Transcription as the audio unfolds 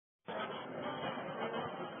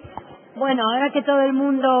Bueno, ahora que todo el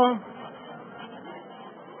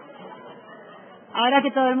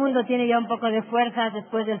mundo tiene ya un poco de fuerzas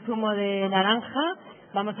después del zumo de naranja,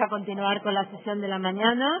 vamos a continuar con la sesión de la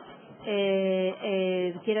mañana.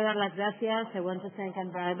 Quiero dar las gracias a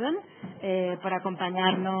Braybon por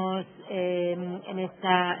acompañarnos en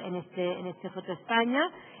este Foto España.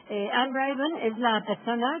 Anne Braybon es la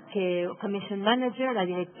persona Commission Manager, la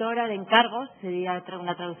directora de encargos, sería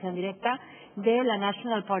una traducción directa, de la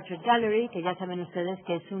National Portrait Gallery, que ya saben ustedes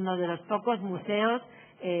que es uno de los pocos museos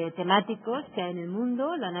temáticos que hay en el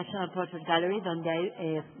mundo, la National Portrait Gallery,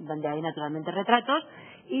 donde hay naturalmente retratos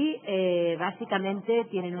y básicamente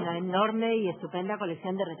tienen una enorme y estupenda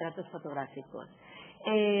colección de retratos fotográficos.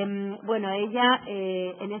 Bueno, ella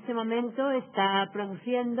en este momento está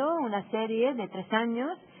produciendo una serie de 3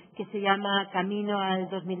 años que se llama Camino al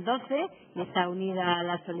 2012 y está unida a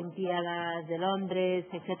las Olimpiadas de Londres,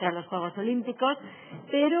 etcétera, los Juegos Olímpicos,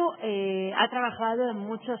 pero ha trabajado en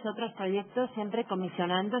muchos otros proyectos, siempre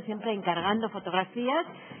comisionando, siempre encargando fotografías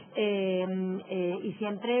y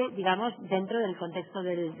siempre, digamos, dentro del contexto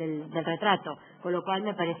del retrato, con lo cual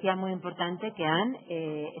me parecía muy importante que Anne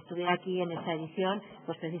estuviera aquí en esta edición,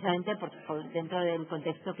 pues precisamente dentro del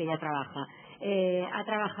contexto que ella trabaja. Ha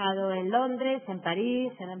trabajado en Londres, en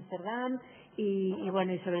París, en Ámsterdam y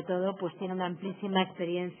bueno, y sobre todo pues tiene una amplísima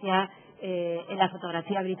experiencia en la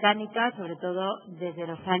fotografía británica, sobre todo desde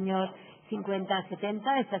los años 50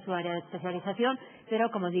 70, esta es su área de especialización,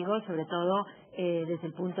 pero como digo, sobre todo desde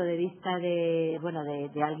el punto de vista de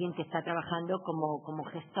alguien que está trabajando como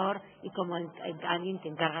gestor y como alguien que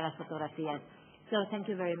encarga las fotografías. So thank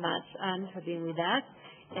you very much, Anne, for being with us.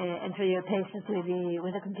 And for your patience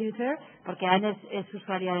with the computer, porque Anne es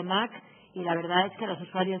usuaria de Mac y la verdad es que los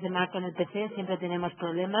usuarios de Mac con el PC siempre tenemos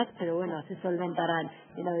problemas, pero bueno, se solventarán.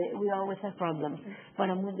 You know, we always have problems.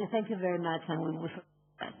 Bueno, thank you very much, and we will...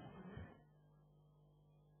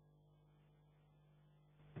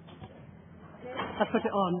 I put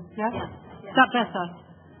it on, yeah? Is that better?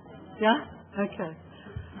 Yeah? Okay.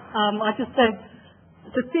 I just said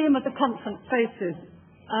the theme of the conference, Faces,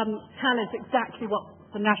 tallies exactly what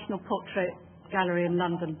the National Portrait Gallery in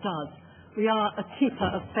London does. We are a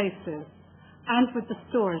keeper of faces and with the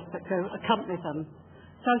stories that accompany them.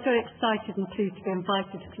 So I'm very excited and pleased to be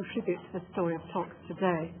invited to contribute to the story of talks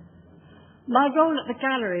today. My role at the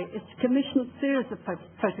gallery is to commission a series of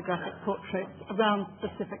photographic portraits around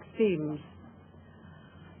specific themes.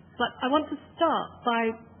 But I want to start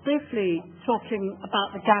by briefly talking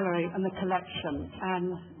about the gallery and the collection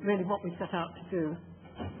and really what we set out to do.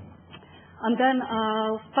 And then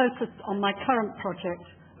I'll focus on my current project,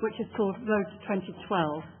 which is called Road to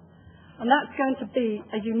 2012. And that's going to be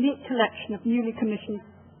a unique collection of newly commissioned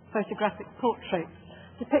photographic portraits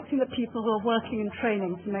depicting the people who are working in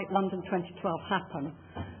training to make London 2012 happen.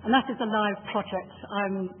 And that is a live project.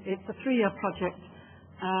 It's a 3-year project,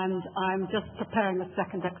 and I'm just preparing the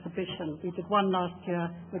second exhibition. We did one last year,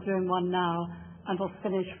 we're doing one now, and we'll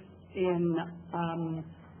finish in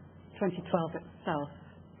 2012 itself.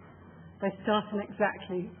 They start in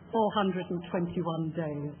exactly 421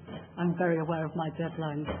 days. I'm very aware of my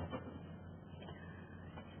deadlines.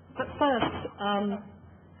 But first,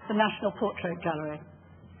 the National Portrait Gallery.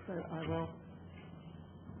 So I will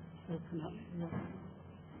open up here.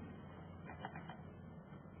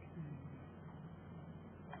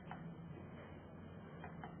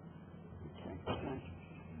 Okay.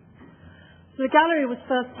 So the gallery was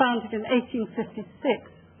first founded in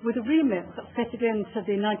 1856 with a remit that fitted into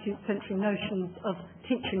the 19th century notions of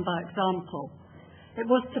teaching by example. It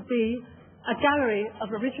was to be a gallery of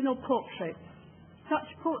original portraits.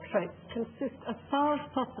 Such portraits consist as far as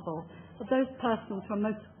possible of those persons who are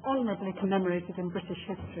most honourably commemorated in British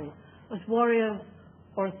history, as warriors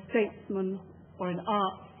or as statesmen or in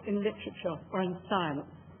arts, in literature or in science.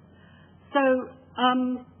 So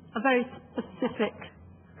a very specific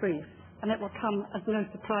brief. And it will come as no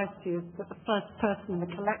surprise to you that the first person in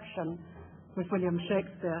the collection was William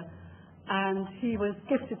Shakespeare, and he was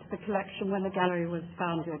gifted to the collection when the gallery was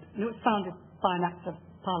founded. And it was founded by an Act of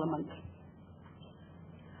Parliament.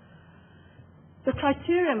 The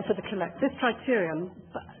criterion for this criterion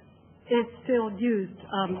is still used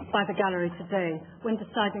by the gallery today when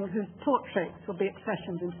deciding whose portraits will be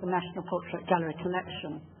accessioned into the National Portrait Gallery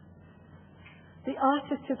collection. The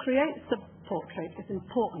artist who creates the portrait is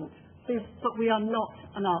important, but we are not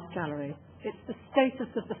an art gallery. It's the status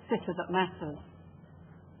of the sitter that matters.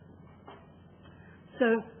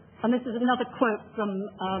 So, and this is another quote from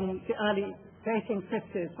the early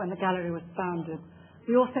 1850s when the gallery was founded.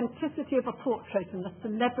 The authenticity of a portrait and the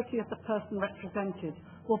celebrity of the person represented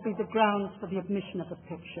will be the grounds for the admission of a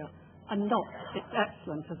picture. and not its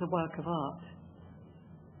excellence as a work of art.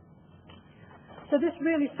 So this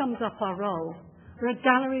really sums up our role. We're a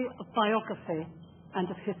gallery of biography and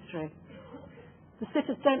of history. The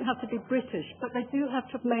sitters don't have to be British, but they do have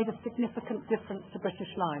to have made a significant difference to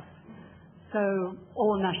British life. So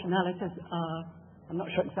all nationalities are, I'm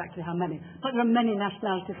not sure exactly how many, but there are many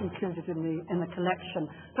nationalities included in the collection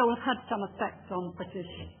that will have had some effect on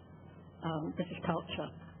British culture.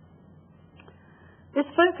 This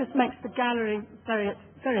focus makes the gallery very,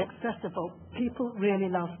 very accessible. People really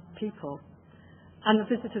love people. And the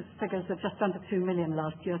visitors' figures are just under 2 million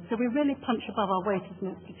last year. So we really punch above our weight as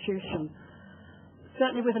an institution,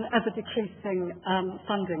 certainly with an ever-decreasing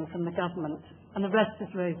funding from the government, and the rest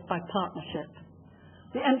is raised by partnership.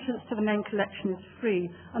 The entrance to the main collection is free,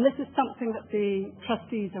 and this is something that the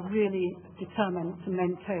trustees are really determined to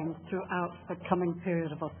maintain throughout the coming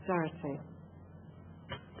period of austerity.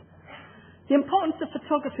 The importance of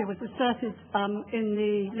photography was asserted in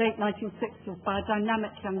the late 1960s by a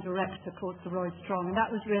dynamic young director called Sir Roy Strong, and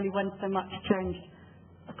that was really when so much changed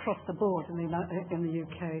across the board in the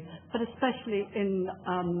UK, but especially in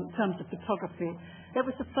terms of photography. It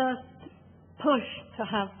was the first push to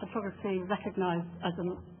have photography recognised as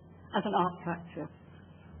an art practice.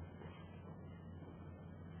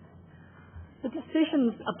 The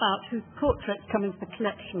decisions about whose portraits come into the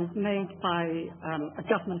collection is made by a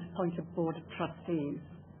government-appointed board of trustees.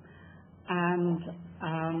 And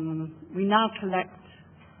we now collect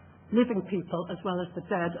living people as well as the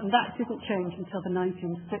dead, and that didn't change until the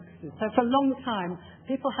 1960s. So for a long time,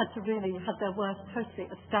 people had to really have their worth totally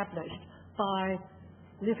established by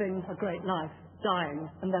living a great life, dying,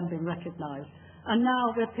 and then being recognised. And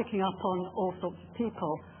now we're picking up on all sorts of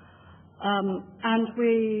people. And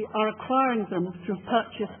we are acquiring them through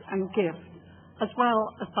purchase and gift, as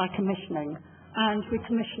well as by commissioning. And we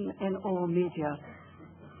commission in all media.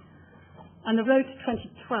 And the road to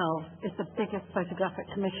 2012 is the biggest photographic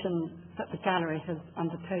commission that the gallery has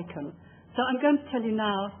undertaken. So I'm going to tell you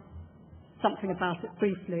now something about it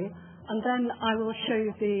briefly, and then I will show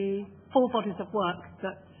you the 4 bodies of work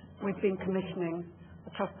that we've been commissioning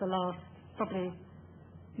across the last probably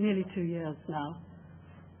nearly 2 years now.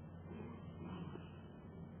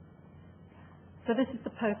 So this is the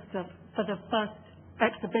poster for the first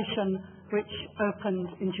exhibition, which opened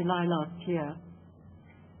in July last year.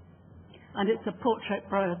 And it's a portrait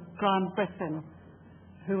by Graham Griffin,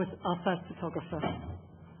 who was our first photographer.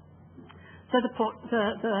 So the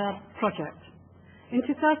project. In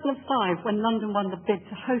 2005, when London won the bid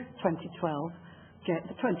to host the 2012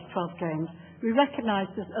 Games, we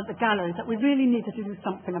recognised at the gallery that we really needed to do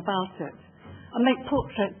something about it and make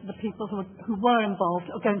portraits of the people who were involved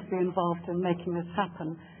or going to be involved in making this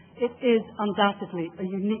happen. It is undoubtedly a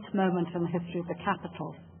unique moment in the history of the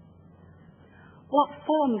capital. What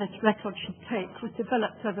form this record should take was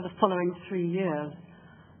developed over the following 3 years,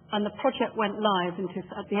 and the project went live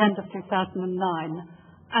at the end of 2009,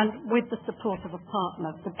 and with the support of a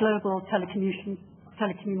partner, the global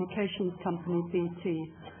telecommunications company BT,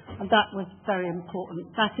 and that was very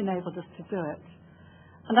important. That enabled us to do it.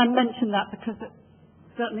 And I mention that because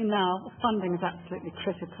certainly now funding is absolutely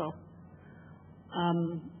critical.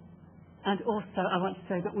 And also I want to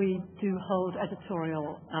say that we do hold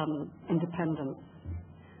editorial independence.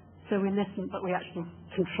 So we listen, but we actually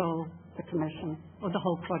control the commission or the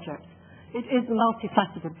whole project. It is a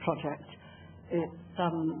multifaceted project.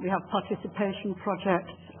 We have participation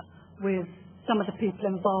projects with some of the people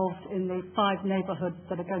involved in the 5 neighbourhoods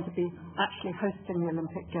that are going to be actually hosting the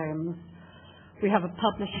Olympic Games. We have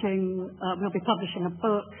we'll be publishing a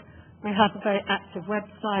book. We have a very active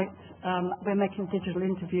website. We're making digital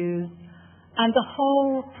interviews. And the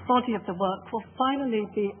whole body of the work will finally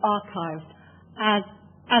be archived as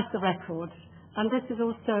the record. And this is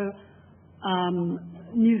also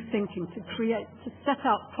new thinking to set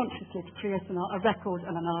out consciously to create a record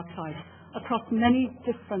and an archive across many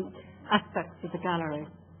different aspects of the gallery.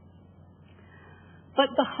 But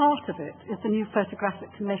the heart of it is the new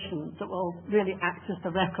photographic commission that will really act as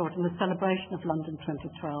the record in the celebration of London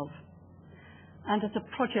 2012. And as a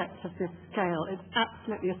project of this scale, it's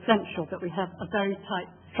absolutely essential that we have a very tight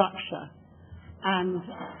structure and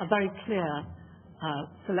a very clear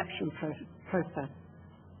selection process.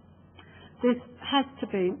 This has to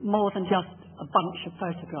be more than just a bunch of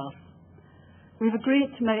photographs. We've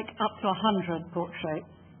agreed to make up to 100 portraits,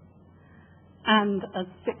 and as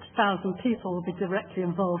 6,000 people will be directly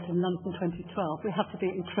involved in London 2012, we have to be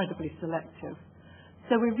incredibly selective.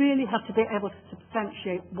 So we really have to be able to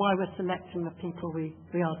substantiate why we're selecting the people we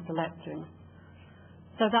are selecting.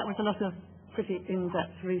 So that was a lot of pretty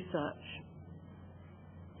in-depth research.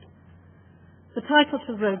 the title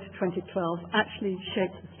to Road to 2012 actually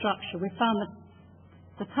shaped the structure. We found that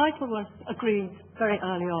the title was agreed very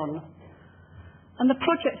early on. And the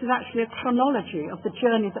project is actually a chronology of the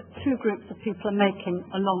journey that two groups of people are making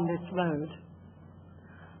along this road.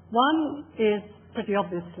 One is, pretty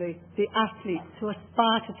obviously, the athletes who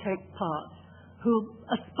aspire to take part, who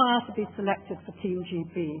aspire to be selected for Team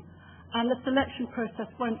GB. And the selection process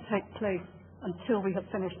won't take place until we have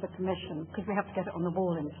finished the commission, because we have to get it on the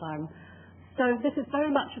wall in time. So this is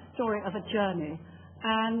very much a story of a journey.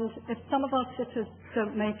 And if some of our sitters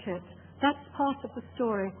don't make it, that's part of the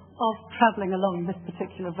story of travelling along this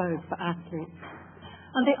particular road for athletes.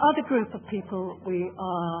 And the other group of people we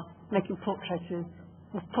are making portraits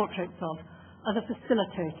of are the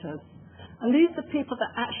facilitators. And these are people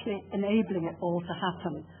that are actually enabling it all to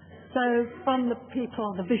happen. So from the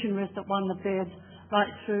people, the visionaries that won the bid,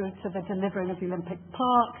 right through to the delivering of the Olympic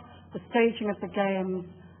Park, the staging of the games,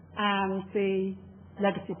 and the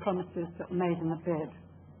legacy promises that were made in the bid.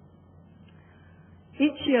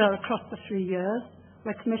 Each year, across the 3 years,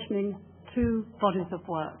 we're commissioning 2 bodies of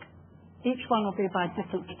work. Each one will be by a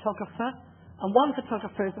different photographer, and one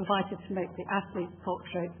photographer is invited to make the athlete's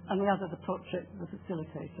portrait, and the other the portrait of the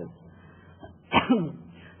facilitators.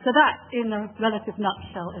 So that, in a relative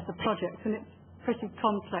nutshell, is the project, and it's pretty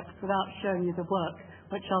complex without showing you the work,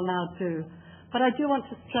 which I'll now do. But I do want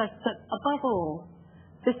to stress that, above all,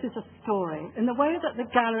 this is a story. In the way that the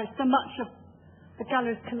gallery, so much of the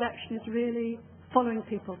gallery's collection is really following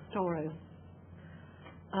people's stories.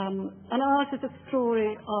 And ours is a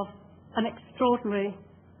story of an extraordinary,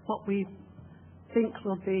 what we think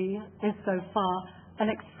will be, is so far, an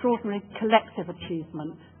extraordinary collective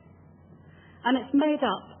achievement. And it's made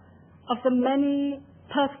up of the many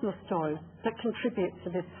personal stories that contribute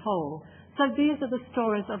to this whole. So these are the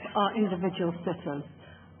stories of our individual sitters,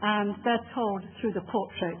 and they're told through the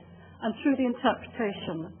portraits and through the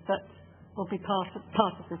interpretation that will be part of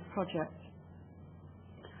this project.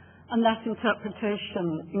 And that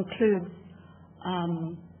interpretation includes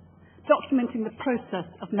documenting the process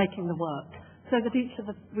of making the work, so that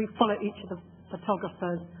we follow each of the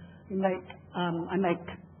photographers. I make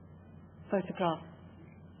photographs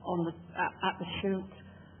at the shoot.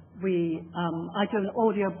 I do an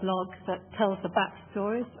audio blog that tells the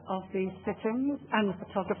backstories of these sittings and the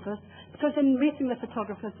photographers, because in meeting the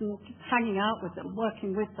photographers and just hanging out with them,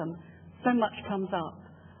 working with them, so much comes up.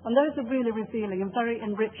 And those are really revealing and very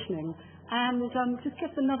enriching, and just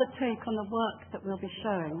gives another take on the work that we'll be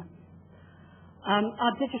showing.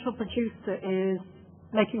 Our digital producer is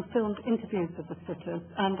making filmed interviews with the sitters,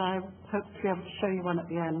 and I hope to be able to show you one at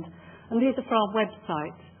the end. And these are for our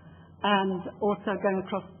website, and also going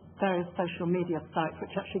across various social media sites,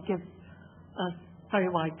 which actually gives us very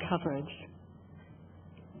wide coverage.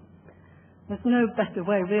 There's no better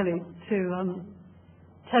way, really, to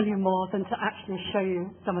tell you more than to actually show you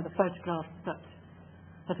some of the photographs that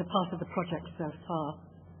are part of the project so far.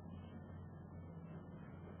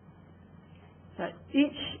 So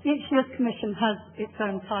each year's commission has its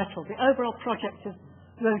own title. The overall project is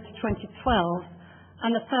Road to 2012,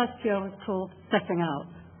 and the first year was called Setting Out.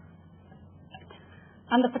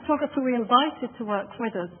 And the photographer we invited to work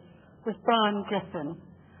with us was Brian Griffin,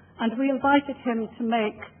 and we invited him to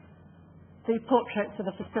make the portraits of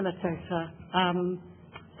the facilitator.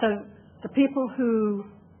 So the people who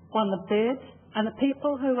won the bid and the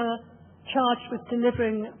people who were charged with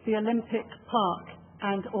delivering the Olympic Park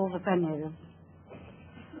and all the venues.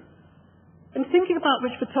 In thinking about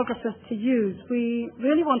which photographers to use, we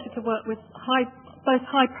really wanted to work with both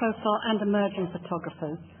high-profile and emerging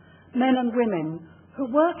photographers, men and women,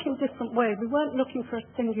 who work in different ways. We weren't looking for a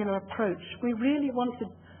singular approach. We really wanted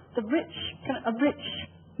a rich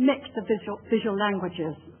mix of visual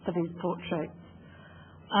languages for these portraits.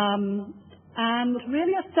 And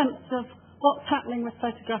really a sense of what's happening with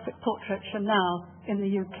photographic portraiture now in the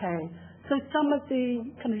UK. So some of the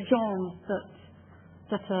kind of genres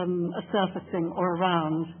that are surfacing or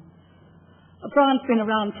around. Brian's been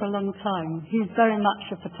around for a long time. He's very much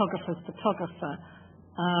a photographer's photographer.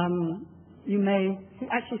 He's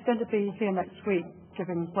actually going to be here next week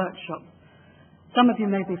giving workshops. Some of you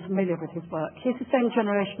may be familiar with his work. He's the same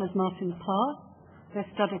generation as Martin Parr. They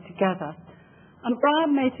studied together. And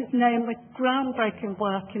Brian made his name with groundbreaking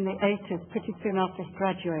work in the 80s, pretty soon after he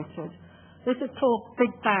graduated. This is called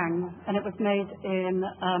Big Bang, and it was made in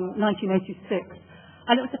 1986.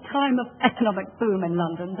 And it was a time of economic boom in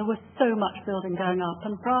London. There was so much building going up.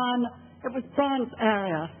 And it was Brian's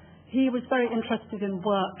area. He was very interested in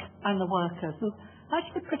work and the workers, and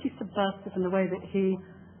actually pretty subversive in the way that he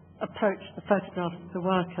approached the photographs of the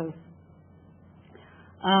workers.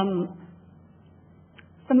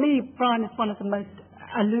 So For me, Brian is one of the most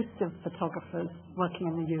elusive photographers working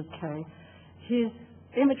in the UK. His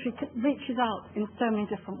imagery reaches out in so many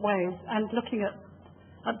different ways, and looking at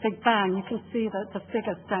Big Bang, you can see that the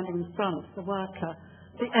figure standing in front, the worker,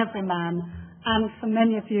 the everyman, and for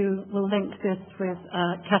many of you will link this with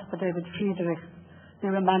Caspar David Friedrich,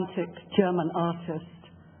 the romantic German artist,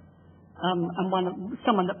 and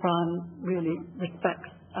someone that Brian really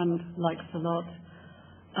respects and likes a lot.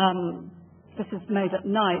 This is made at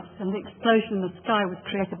night, and the explosion in the sky was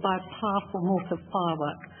created by a powerful mortar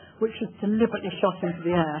firework, which was deliberately shot into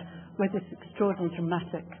the air with this extraordinary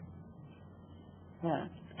dramatic,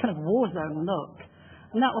 kind of war zone look.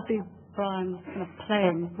 And that will be Brian kind of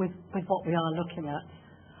playing with what we are looking at.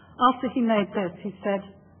 After he made this, he said,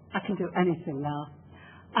 "I can do anything now."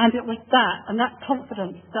 And it was that, and that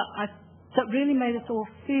confidence that really made us all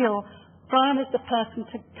feel Brian is the person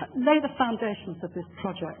to lay the foundations of this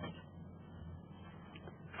project.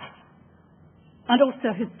 And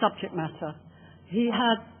also his subject matter. He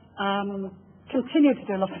had continued to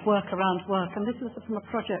do a lot of work around work, and this was from a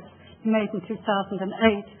project he made in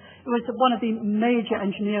 2008. It was one of the major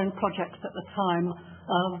engineering projects at the time,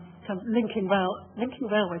 kind of linking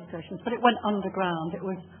railway stations, but it went underground. It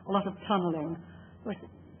was a lot of tunnelling.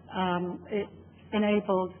 It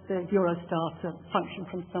enabled the Eurostar to function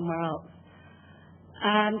from somewhere else.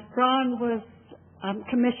 And Brian was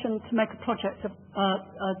commissioned to make a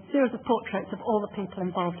series of portraits of all the people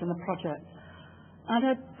involved in the project. And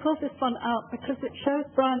I pulled this one out because it shows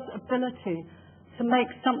Brian's ability to make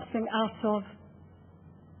something out of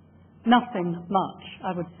nothing much,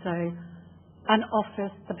 I would say. An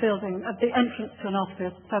office, the entrance to an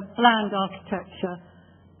office, so bland architecture,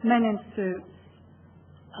 men in suits,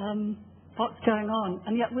 what's going on?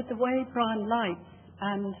 And yet with the way Brian lights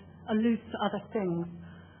and alludes to other things,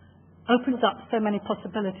 opens up so many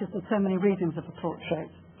possibilities and so many readings of a portrait.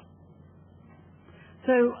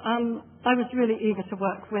 So I was really eager to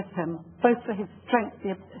work with him, both for his strength,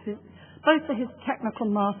 both for his technical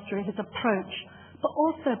mastery, his approach, but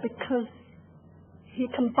also because he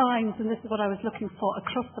combines, and this is what I was looking for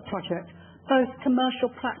across the project, both commercial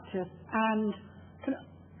practice and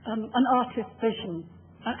an artist's vision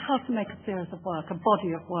on how to make a series of work, a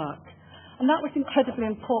body of work. And that was incredibly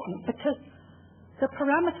important because the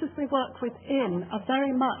parameters we work within are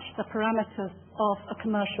very much the parameters of a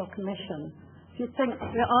commercial commission. If you think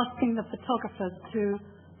we're asking the photographers to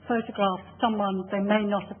photograph someone they may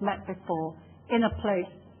not have met before in a place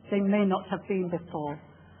they may not have been before.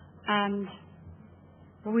 And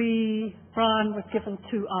Brian was given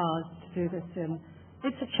 2 hours to do this in.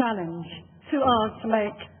 It's a challenge. 2 hours to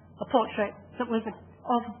make a portrait that was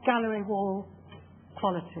of gallery wall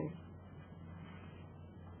quality.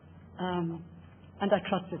 And I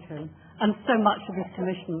trusted him. And so much of this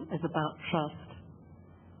commission is about trust.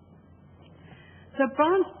 So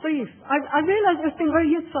Brian's brief, I realised it's been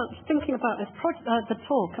very useful thinking about this the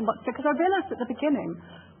talk, because I realised at the beginning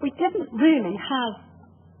we didn't really have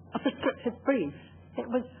a prescriptive brief. It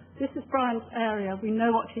was, this is Brian's area, we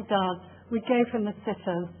know what he does, we gave him the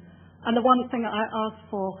sitters, and the one thing I asked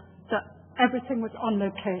for, that everything was on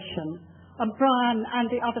location. And Brian and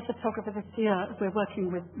the other photographer this year we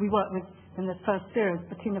work with in this first series,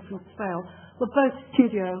 Bettina from Swale, were both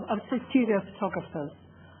studio photographers.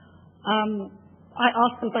 I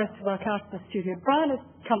asked them both to work out of the studio. Brian is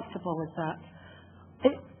comfortable with that.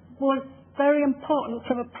 It was very important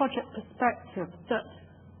from a project perspective that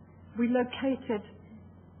we located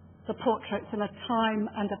the portraits in a time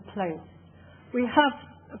and a place. We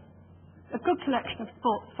have a good collection of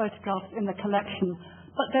sports photographs in the collection,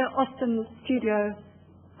 but they're often studio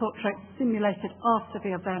portraits simulated after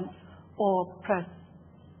the event or press.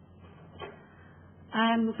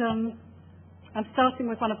 And I'm starting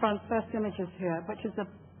with one of Brian's first images here, which is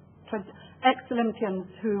ex-Olympians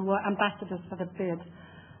who were ambassadors for the bid.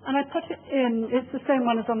 And I put it in, it's the same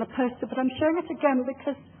one as on the poster, but I'm showing it again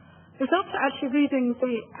because it was after actually rereading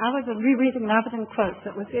an Avedon quote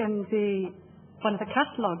that was in one of the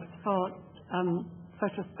catalogues for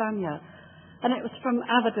Photo Spania. And it was from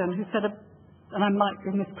Avedon, who said, and I might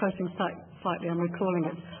be misquoting slightly, I'm recalling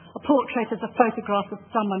it, a portrait is a photograph of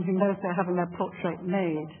someone who knows they're having their portrait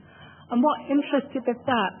made. And what interested with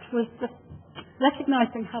that was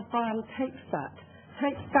recognising how Brian takes that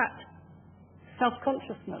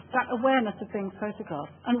self-consciousness, that awareness of being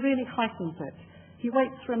photographed, and really heightens it. He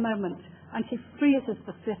waits for a moment and he freezes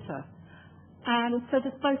the sitter. And so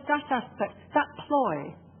there's both that aspect, that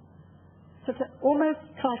ploy, so to almost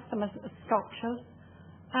cast them as sculptures,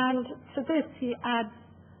 and to this he adds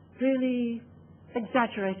really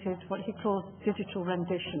exaggerated, what he calls digital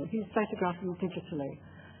rendition. He's photographing digitally.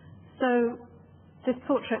 So this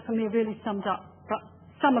portrait for me really summed up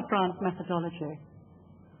some of Brian's methodology.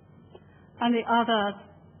 And the other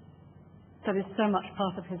that is so much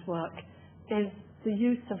part of his work is the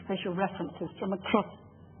use of visual references from across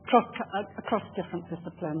different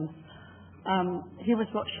disciplines. He was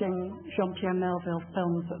watching Jean-Pierre Melville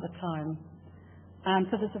films at the time, and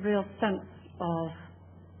so there's a real sense of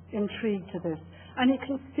intrigue to this. And you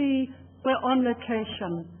can see we're on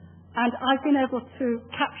location, and I've been able to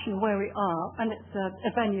caption where we are, and it's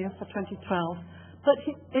a venue for 2012, but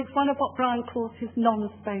it's one of what Brian calls his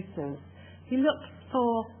non-spaces. He looks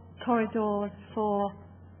for corridors, for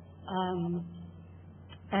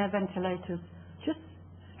air ventilators, just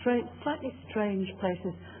slightly strange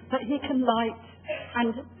places that he can light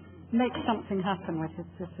and make something happen with his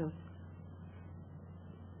sitters.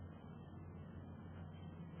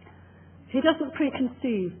 He doesn't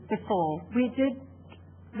preconceive before. We did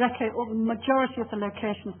recreate all the majority of the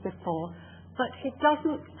locations before, but he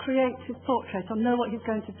doesn't create his portrait or know what he's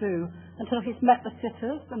going to do until he's met the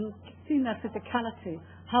sitters and seen their physicality,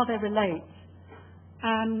 how they relate,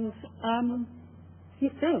 and he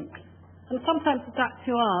thinks. And sometimes with that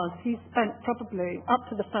 2 hours, he's spent probably up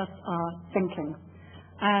to the first hour thinking,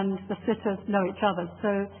 and the sitters know each other,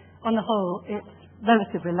 so on the whole, it's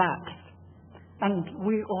relatively relaxed. And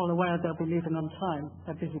we're all aware they'll be leaving on time.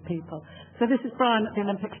 They're busy people. So this is Brian at the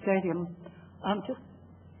Olympic Stadium, just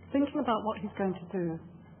thinking about what he's going to do.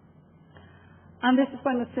 And this is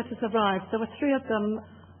when the sitters arrived. There were 3 of them.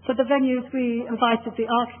 For the venues, we invited the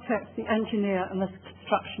architect, the engineer, and the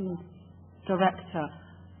construction director.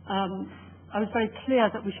 I was very clear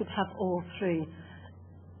that we should have all 3.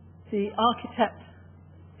 The architect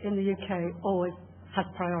in the UK always has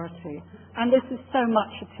priority. And this is so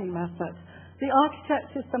much a team effort. The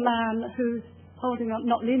architect is the man who's holding up,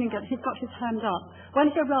 not leaning it, he's got his hand up. When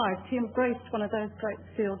he arrived, he embraced one of those great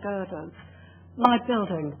steel girders, my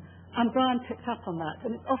building, and Brian picked up on that.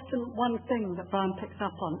 And it's often one thing that Brian picks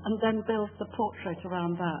up on and then builds the portrait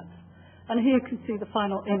around that. And here you can see the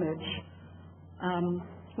final image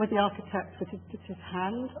with the architect with his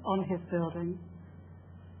hand on his building,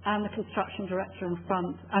 and the construction director in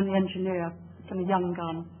front, and the engineer and the young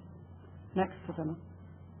gun next to them.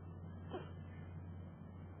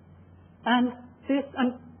 And this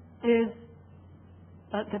is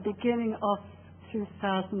at the beginning of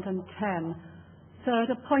 2010. So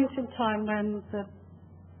at a point in time when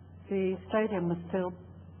the stadium was still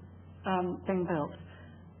being built.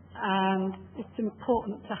 And it's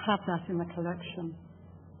important to have that in the collection.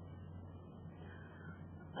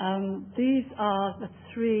 These are the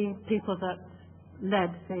 3 people that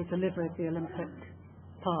led the delivery of the Olympic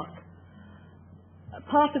Park.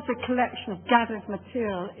 Part of the collection of gathered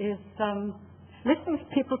material is listening to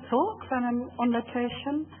people talk when I'm on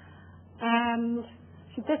location. And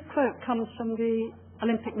this quote comes from the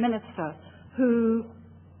Olympic minister, who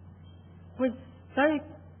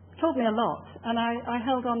told me a lot, and I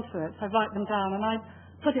held on to it. I write them down, and I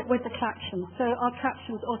put it with the captions. So our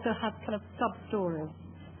captions also have kind of sub-stories.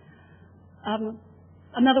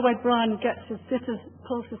 Another way Brian gets his sitters,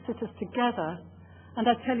 pulls his sitters together. And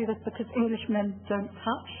I tell you this because Englishmen don't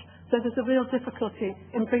touch, so there's a real difficulty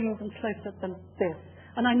in bringing them closer than this.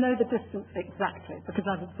 And I know the distance exactly because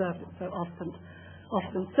I've observed it so often.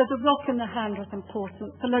 So the rock in the hand was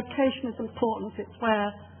important. The location is important. It's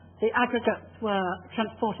where the aggregates were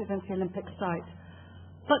transported into the Olympic site.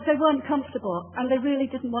 But they weren't comfortable, and they really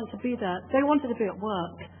didn't want to be there. They wanted to be at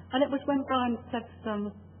work. And it was when Brian said to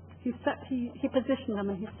them, he positioned them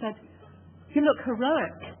and he said, "You look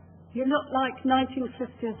heroic. You look like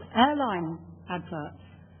 1950s airline adverts."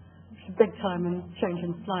 It's a big time in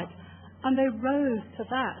changing flight. And they rose to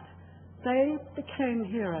that. They became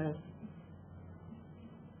heroes.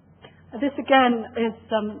 This again is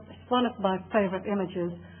one of my favourite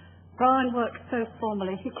images. Brian works so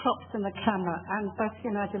formally. He crops in the camera, and both he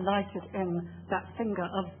and I delighted in that finger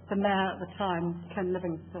of the mayor at the time, Ken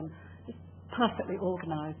Livingstone. It's perfectly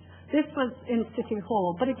organised. This was in City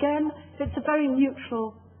Hall, but again, it's a very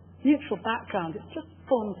neutral background. It just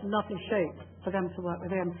forms a lovely shape for them to work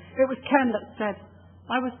within. It was Ken that said,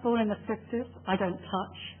 "I was born in the 50s, I don't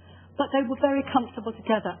touch." But they were very comfortable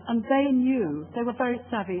together, and they knew, they were very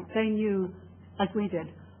savvy, they knew, as we did,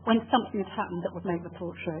 when something had happened that would make the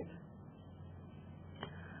portrait.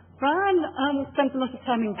 Brian spends a lot of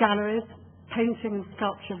time in galleries. Painting and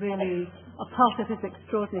sculpture really are part of his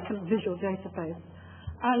extraordinary kind of visual database.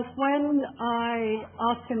 And when I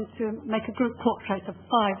asked him to make a group portrait of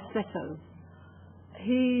 5 sitters,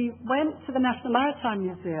 he went to the National Maritime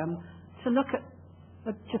Museum to look at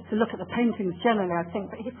the paintings generally, I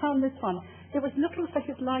think, but he found this one. It was looking for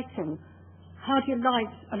his lighting. how do you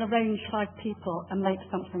light and arrange 5 people and make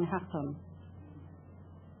something happen?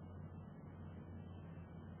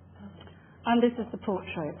 And this is the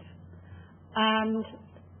portrait. And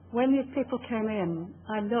when these people came in,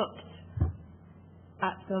 I looked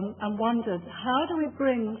at them and wondered, how do we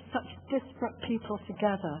bring such disparate people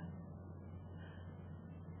together?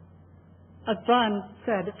 As Brian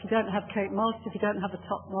said, if you don't have Kate Moss, if you don't have a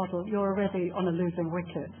top model, you're already on a losing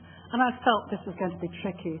wicket. And I felt this was going to be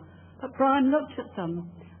tricky. But Brian looked at them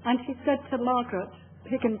and he said to Margaret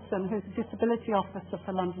Higginson, who's a disability officer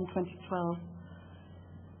for London 2012,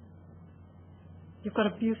 "You've got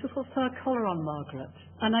a beautiful fur collar on, Margaret."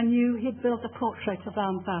 And I knew he'd build a portrait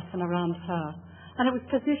around that and around her. And it was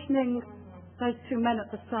positioning those 2 men at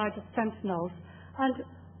the side as sentinels. And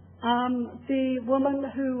the woman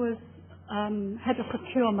who was head of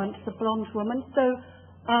procurement, the blonde woman, so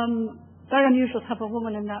very unusual to have a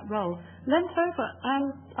woman in that role, leant over,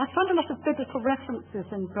 and I found a lot of biblical references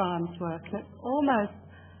in Brian's work. And it's almost,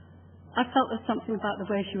 I felt there's something about the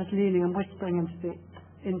way she was leaning and whispering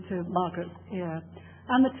into Margaret's ear.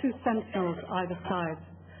 And the 2 sentinels either side.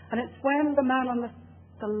 And it's when the man on the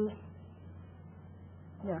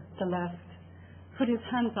left put his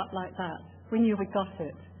hands up like that, we knew we got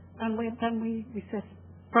it. And then we said,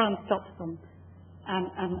 Brian stops them,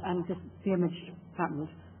 and the image happened.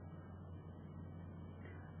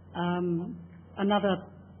 Another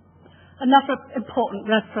important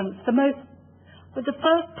reference. The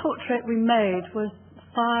first portrait we made was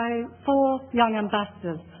 4 young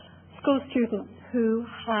ambassadors, school students who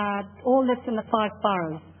had all lived in the 5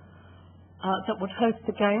 boroughs that would host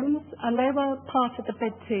the games, and they were part of the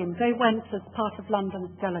bid team. They went as part of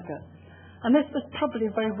London's delegates, and this was probably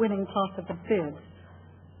a very winning part of the bid.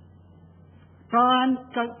 Brian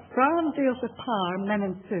deals with power and men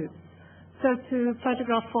in suits, so to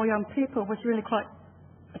photograph 4 young people was really quite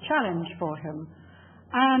a challenge for him.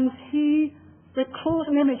 And he recalled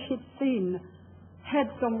an image he'd seen,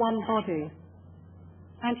 heads on one body.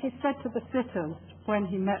 And he said to the sitters when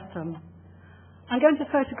he met them, "I'm going to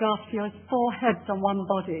photograph you as 4 heads on one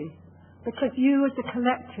body, because you as a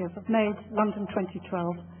collective have made London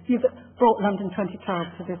 2012, you've brought London 2012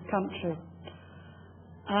 to this country."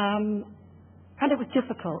 And it was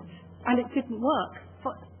difficult, and it didn't work.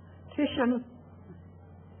 Titian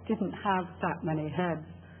didn't have that many heads,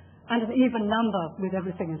 and an even number with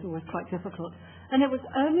everything is always quite difficult. And it was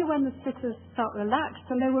only when the sitters felt relaxed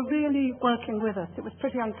and they were really working with us, it was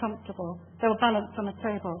pretty uncomfortable, they were balanced on a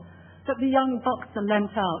table, that the young boxer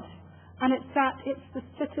leant out. And it's the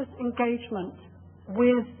sitters' engagement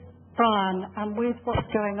with Brian and with what's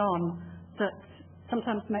going on that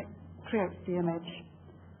sometimes creates the image.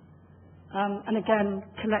 And again,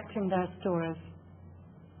 collecting their stories.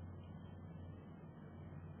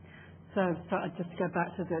 So just to go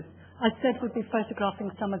back to this, I said we'd be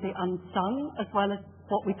photographing some of the unsung, as well as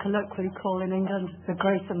what we colloquially call in England the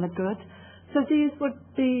great and the good. So these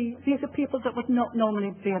are people that would not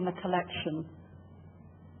normally be in the collection,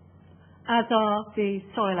 as are the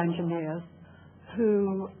soil engineers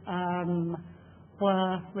who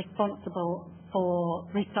were responsible for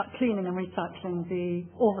cleaning and recycling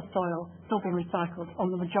all the soil. It's all been recycled, or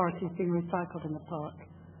the majority has been recycled in the park.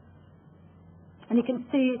 And you can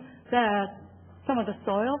see there some of the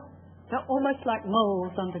soil. They're almost like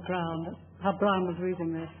moles underground. That's how Brian was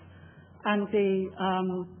reading this. And the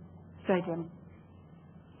stadium.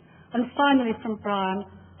 And finally from Brian,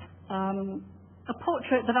 a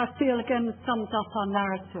portrait that I feel again sums up our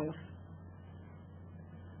narrative.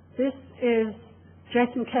 This is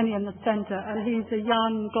Jason Kenny in the centre, and he's a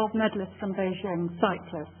young gold medalist from Beijing,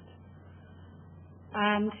 cyclist.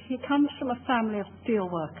 And he comes from a family of steel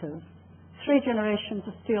workers. 3 generations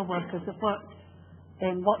of steel workers have worked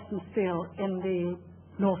in Watson Steel in the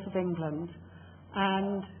north of England.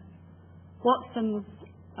 And Watson's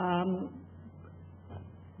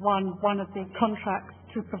won one of the contracts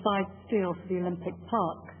to provide steel for the Olympic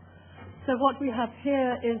Park. So what we have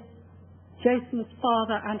here is Jason's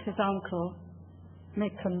father and his uncle,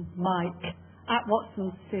 Mick and Mike, at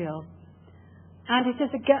Watson Steel. And it is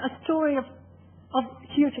a story of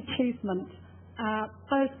huge achievement,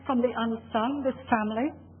 both from the unsung,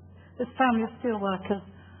 this family of steelworkers,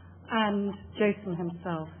 and Jason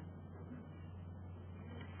himself.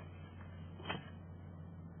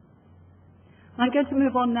 I'm going to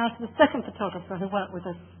move on now to the second photographer who worked with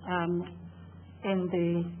us in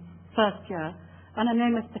the first year, and her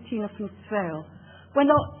name is Bettina van Zweel.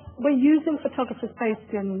 We're using photographers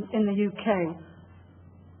based in the UK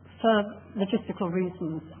for logistical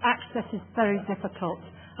reasons. Access is very difficult,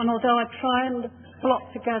 and although I try and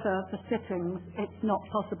block together the sittings, it's not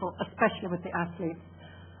possible, especially with the athletes.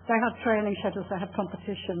 They have training schedules, they have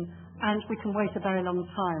competition, and we can wait a very long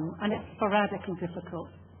time, and it's sporadic and difficult.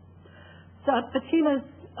 So Bettina's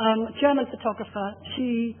a German photographer.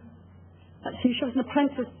 She was an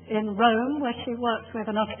apprentice in Rome, where she worked with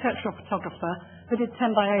an architectural photographer who did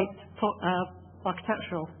 10 by 8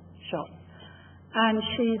 architectural shots. And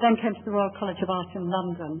she then came to the Royal College of Art in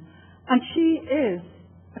London. And she is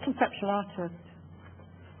a conceptual artist.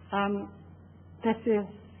 This is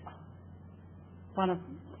one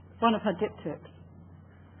of her diptychs.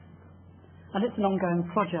 And it's an ongoing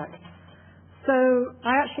project. So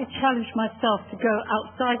I actually challenged myself to go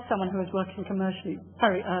outside someone who was working commercially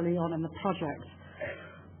very early on in the project.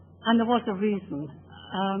 And there was a reason.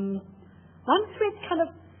 Once we'd kind of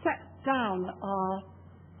set down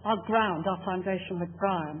our ground, our foundation with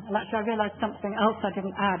Brian, and actually I realised something else I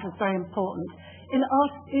didn't add was very important.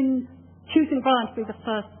 In choosing Brian to be the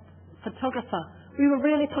first photographer, we were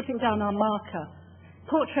really putting down our marker.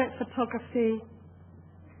 Portrait photography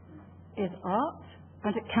is art,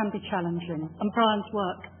 and it can be challenging, and Brian's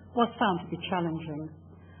work was found to be challenging.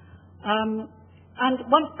 And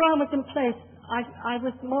once Brian was in place, I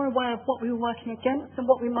was more aware of what we were working against and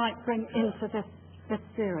what we might bring into this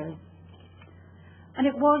series. And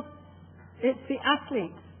it's the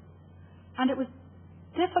athletes, and it was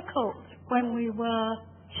difficult when we were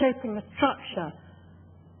shaping the structure,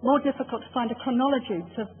 more difficult to find a chronology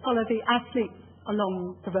to follow the athletes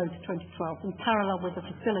along the road to 2012 in parallel with the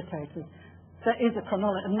facilitators. There is a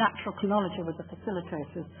natural chronology with the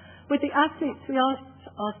facilitators. With the athletes, we asked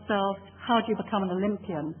ourselves, how do you become an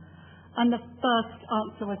Olympian? And the first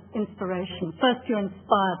answer was inspiration. First, you're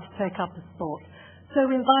inspired to take up a sport. So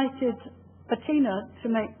we invited Bettina to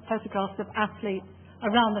make photographs of athletes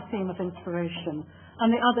around the theme of inspiration.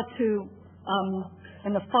 And the other two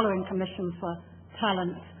in the following commissions were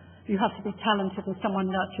talent. You have to be talented and someone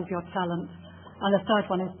nurtures your talent. And the third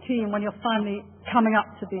one is team. When you're finally coming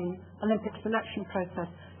up to the Olympic selection process,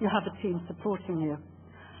 you have a team supporting you.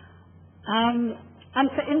 And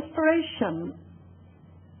for inspiration,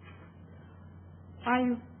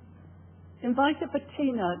 I invited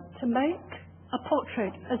Bettina to make a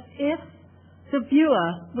portrait as if the viewer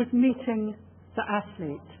was meeting the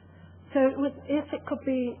athlete. So it was if it could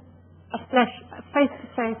be a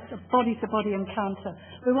face-to-face, a body-to-body encounter.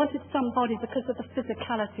 We wanted somebody because of the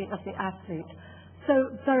physicality of the athlete.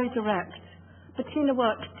 So very direct. Bettina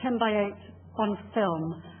worked 10 by 8 on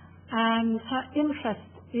film, and her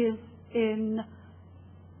interest is in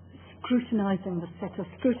scrutinizing the sitter,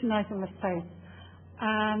 scrutinizing the face,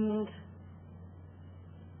 and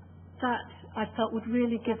that I felt would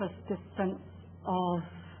really give us this sense of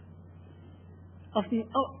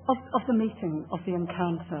the meeting, of the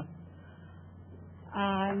encounter.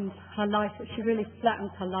 And her light, she really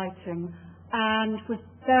flattened her lighting and was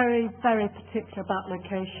very, very particular about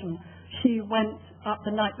location. She went up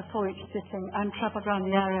the night before each sitting and travelled around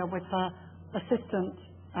the area with her assistant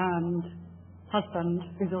and husband,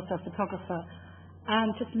 who's also a photographer,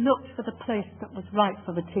 and just looked for the place that was right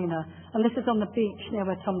for Bettina. And this is on the beach near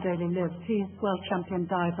where Tom Daley lives. He's world champion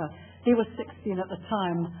diver. He was 16 at the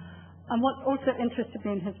time. And what also interested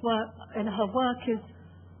me in her work is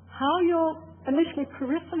how you're initially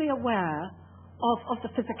peripherally aware of the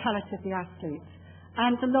physicality of the athlete.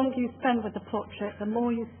 And the longer you spend with the portrait, the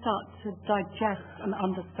more you start to digest and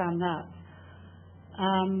understand that.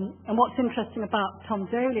 And what's interesting about Tom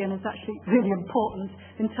Daley, and is actually really important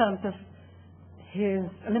in terms of his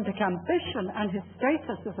Olympic ambition and his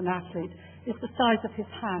status as an athlete, is the size of his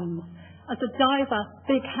hands. As a diver,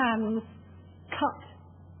 big hands cut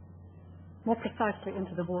more precisely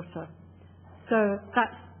into the water. So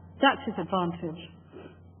that's his advantage.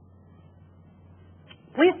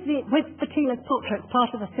 With Bettina's portrait, part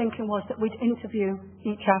of the thinking was that we'd interview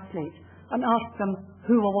each athlete and ask them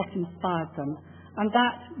who or what inspired them. And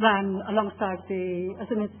that ran alongside as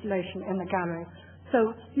an installation in the gallery.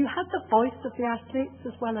 So you had the voice of the athletes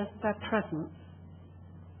as well as their presence.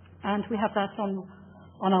 And we have that on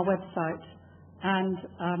our website. And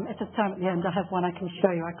if there's time at the end, I have one I can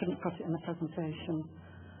show you. I couldn't put it in the presentation.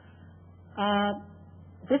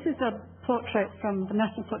 This is a portrait from the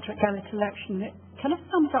National Portrait Gallery collection. It kind of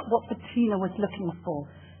sums up what Bettina was looking for.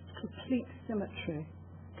 Complete symmetry.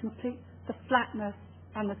 The flatness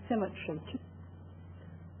and the symmetry.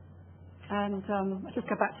 And I'll just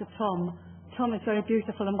go back to Tom. Tom is very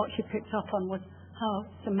beautiful, and what she picked up on was how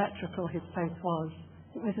symmetrical his face was.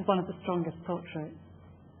 This is one of the strongest portraits.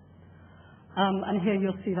 And here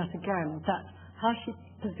you'll see that again, that how she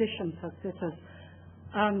positions her sitters.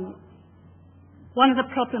 One of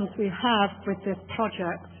the problems we have with this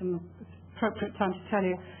project, and appropriate time to tell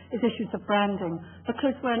you, is issues of branding.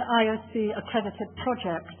 Because we're an IOC accredited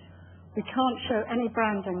project, we can't show any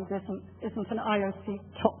branding that isn't an IOC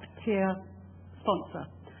top-tier sponsor.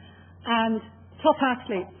 And top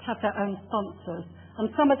athletes have their own sponsors, and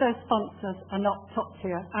some of those sponsors are not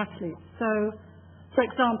top-tier athletes. So, for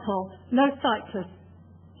example, no cyclist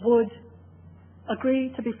would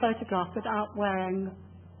agree to be photographed without wearing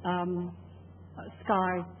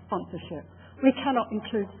Sky sponsorship. We cannot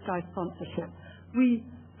include Sky sponsorship. We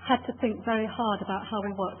had to think very hard about how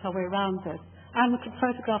we worked our way around this. And we could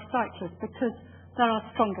photograph cyclists because they're our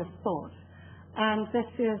strongest sport. And this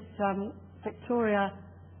is Victoria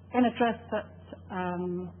in a dress that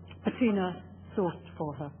Bettina sourced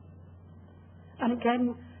for her. And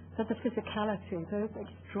again, there's the physicality, those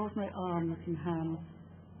extraordinary arms and hands.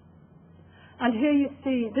 And here you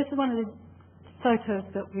see, this is one of the photos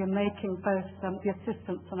that we are making, both the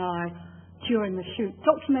assistants and I, during the shoot,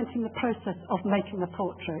 documenting the process of making the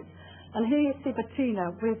portrait. And here you see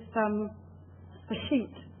Bettina with the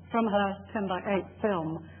sheet from her 10x8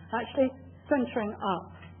 film, actually centering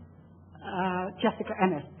up Jessica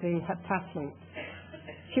Ennis, the heptathlete.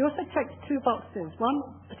 She also takes two boxes. One,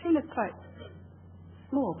 Bettina's quite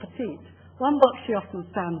small, petite. One box she often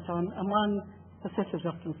stands on, and one the sitters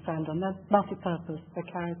often stand on. They're multi-purpose, they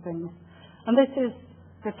carry things. And this is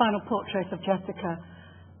the final portrait of Jessica.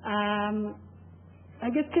 And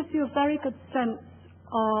this gives you a very good sense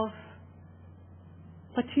of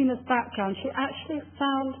Bettina's background. She actually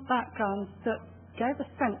found backgrounds that gave a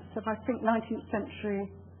sense of, I think, 19th century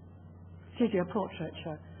studio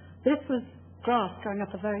portraiture. This was grass going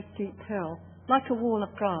up a very steep hill, like a wall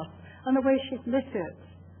of grass. And the way she's lit it,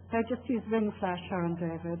 they just used ring flash, her and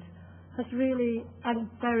David, has really, and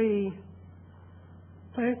very,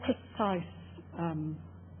 very precise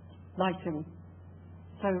lighting.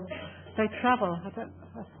 So they travel, I've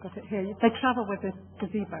got it here, they travel with this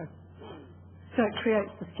gazebo. So it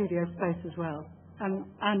creates the studio space as well, and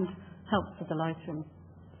helps with the lighting.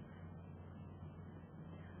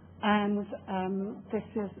 And this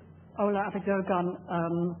is Ola Abidogun,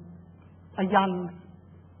 a young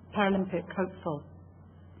Paralympic hopeful.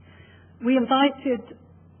 We invited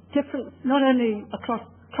different, not only across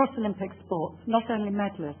Olympic sports, not only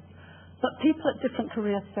medalists, but people at different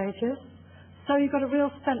career stages. So you've got a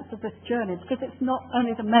real sense of this journey, because it's not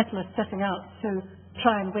only the medalists setting out to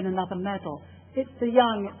try and win another medal. It's the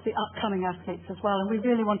young, it's the upcoming athletes as well, and we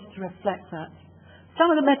really wanted to reflect that.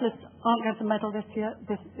 Some of the medalists aren't going to medal this year,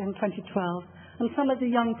 in 2012, and some of the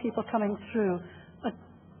young people coming through,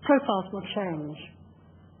 profiles will change.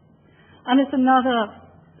 And it's another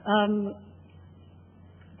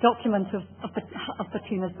document of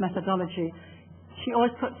Bettina's methodology. She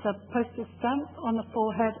always puts a postage stamp on the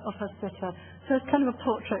forehead of her sitter, so it's kind of a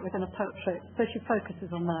portrait within a portrait, so she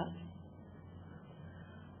focuses on that.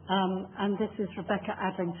 And this is Rebecca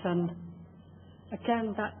Adlington.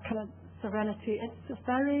 Again, that kind of serenity. It's a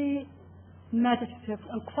very meditative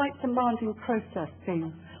and quite demanding process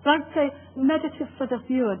theme. But I'd say meditative for the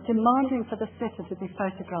viewer, demanding for the sitter to be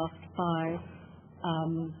photographed by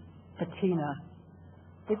Bettina.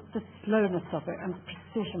 It's the slowness of it and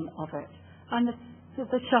precision of it. And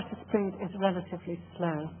the shutter speed is relatively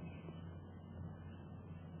slow.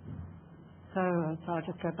 So I'll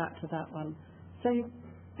just go back to that one. So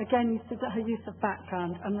again, you see that her use of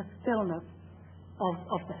background and the stillness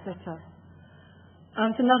of the sitter.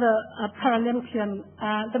 And another Paralympian,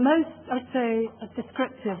 the most, I'd say,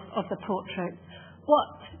 descriptive of the portrait.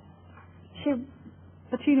 What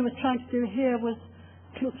Bettina was trying to do here was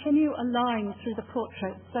continue a line through the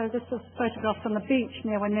portrait. So this was photographed on the beach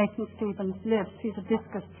near where Nathan Stevens lives. He's a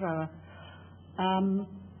discus thrower. And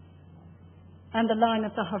the line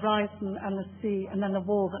of the horizon and the sea, and then the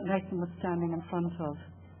wall that Nathan was standing in front of.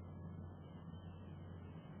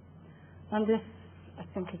 And this, I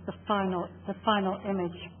think, is the final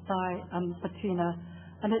image by Bettina,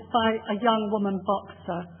 and it's by a young woman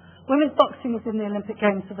boxer. Women's boxing is in the Olympic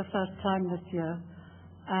Games for the first time this year,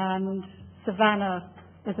 and Savannah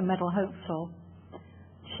is a medal hopeful.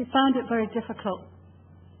 She found it very difficult.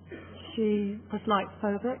 She was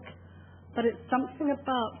light-phobic, but it's something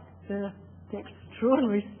about the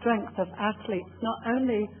extraordinary strength of athletes, not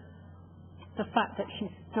only the fact that she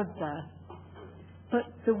stood there, but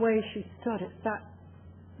the way she stood. It's that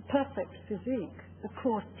perfect physique, the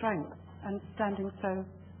core strength, and standing so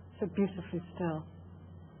beautifully still.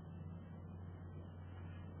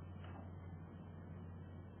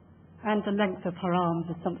 And the length of her arms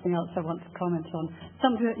is something else I want to comment on.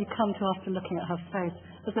 Something that you come to after looking at her face.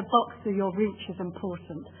 As a boxer, your reach is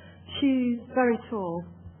important. She's very tall.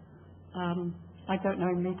 I don't know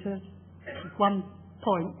in meters.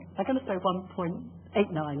 point, I'm going to say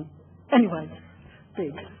 1.89. Anyway,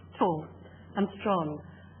 big, tall, and strong.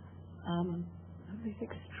 These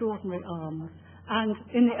extraordinary arms. And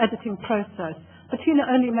in the editing process, Bettina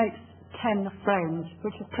only makes 10 frames,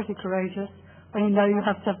 which is pretty courageous when you know you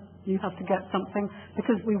have to get something,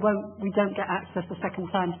 because we don't get access a second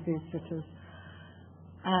time to these sitters.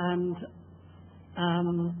 And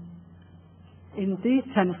in these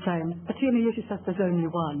 10 frames, Bettina usually says there's only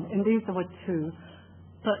one. In these there were 2.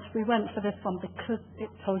 But we went for this one because it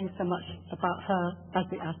told you so much about her as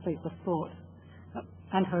the athlete of sport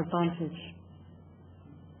and her advantage.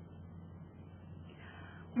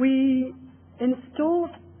 We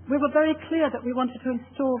were very clear that we wanted to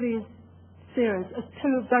install these series as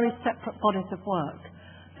 2 very separate bodies of work.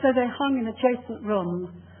 So they hung in adjacent rooms.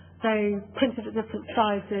 They printed at different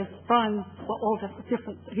sizes. Brian's were all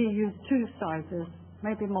different. He used 2 sizes,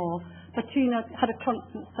 maybe more. Bettina had a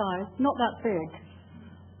constant size, not that big.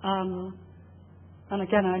 And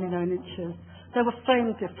again, I only know in inches. They were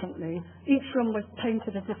framed differently. Each room was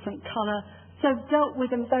painted a different colour, so dealt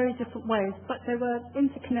with in very different ways, but they were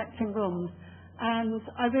interconnecting rooms. And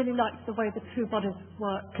I really liked the way the 2 bodies of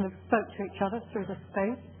work kind of spoke to each other through the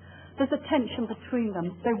space. There's a tension between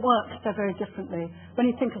them. They work so very differently. When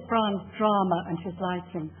you think of Brian's drama and his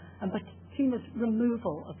lighting, and Bettina's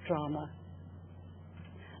removal of drama.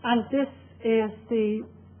 And this is the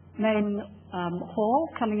main hall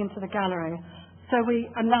coming into the gallery. So we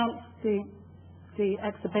announced the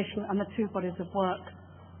exhibition and the 2 bodies of work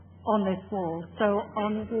on this wall. So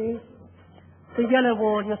on the yellow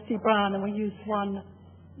wall you'll see Brian, and we used one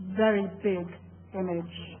very big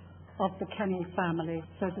image of the Kenny family,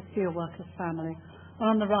 so the steelworkers family. And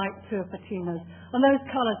on the right, 2 of Bettina's. And those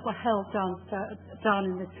colours were held down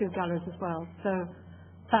in the 2 galleries as well. So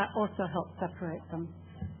that also helped separate them.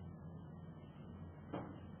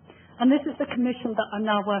 And this is the commission that I'm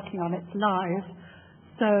now working on. It's live.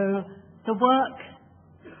 So the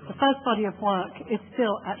first body of work is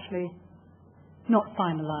still actually not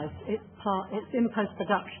finalised. It's in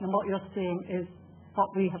post-production, and what you're seeing is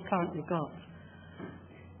what we have currently got.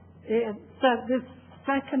 So this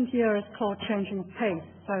second year is called Changing Pace,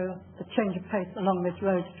 so the change of pace along this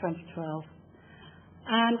road to 2012.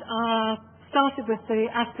 And I started with the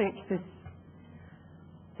athletes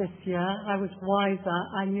this year. I was wiser.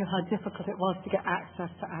 I knew how difficult it was to get access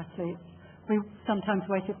to athletes. We sometimes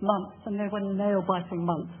waited months, and they were nail-biting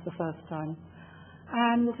months the first time.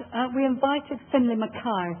 And we invited Finlay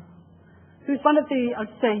Mackay, who's one of the,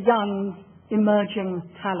 I'd say, young, emerging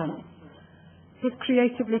talents. His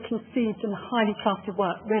creatively conceived and highly crafted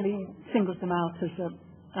work really singles him out as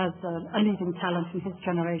a leading talent in his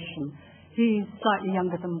generation. He's slightly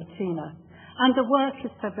younger than Bettina. And the work is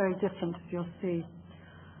so very different, as you'll see.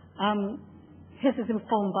 His is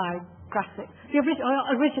informed by graphics.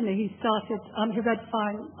 Originally he started, he read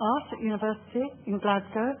fine art at university in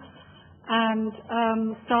Glasgow, and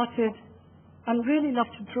started and really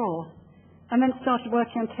loved to draw, and then started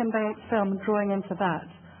working on 10x8 film and drawing into that.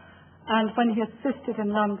 And when he assisted in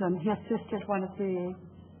London, he assisted one of the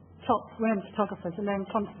top women photographers, Elaine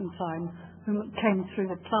Constantine, who came through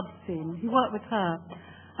the club scene. He worked with her,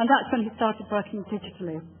 and that's when he started working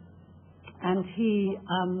digitally. And he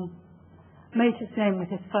made his name with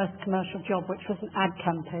his first commercial job, which was an ad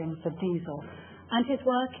campaign for Diesel. And his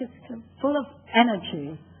work is full of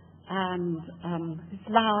energy, and it's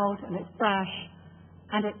loud, and it's brash,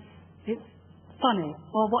 and it's funny,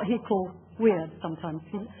 or what he called weird sometimes.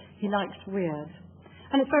 He likes weird.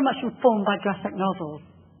 And it's very much informed by graphic novels.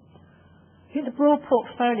 He has a broad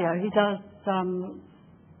portfolio. He does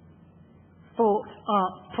sport,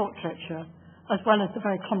 art, portraiture, as well as the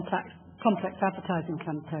very complex advertising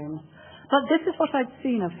campaigns. But this is what I'd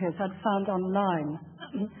seen of his, I'd found online.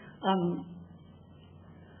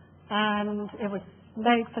 And it was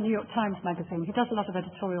made for New York Times magazine. He does a lot of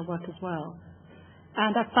editorial work as well.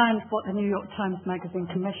 And I found what the New York Times magazine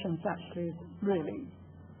commissions actually is really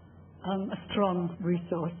a strong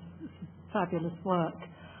resource. It's fabulous work.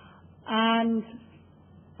 And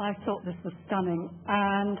I thought this was stunning.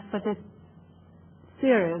 And for this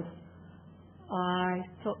series, I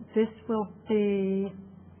thought this will be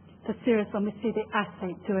the series when we see the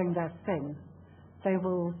athlete doing their thing. They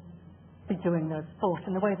will be doing their sport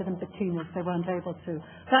in the way that in Bettina's they weren't able to.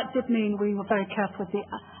 That did mean we were very careful with the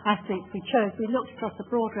athletes we chose. We looked across a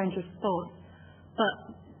broad range of sports,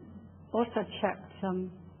 but also checked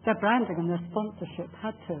their branding and their sponsorship.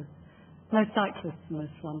 Had to. No cyclists in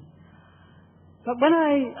this one. But when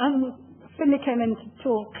Finlay came in to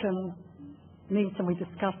talk and meet, and we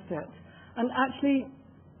discussed it, and actually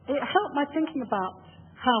it helped my thinking about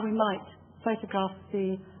how we might photograph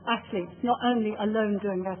the athletes, not only alone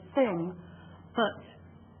doing their thing, but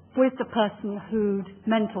with the person who'd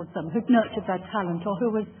mentored them, who'd nurtured their talent, or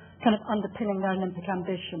who was kind of underpinning their Olympic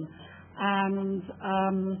ambition. And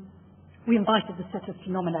we invited the sitters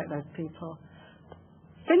to nominate those people.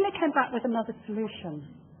 Finlay came back with another solution.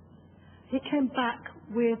 He came back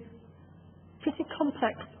with pretty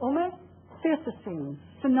complex, almost theatre scenes,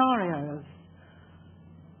 scenarios,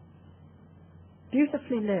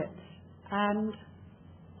 beautifully lit and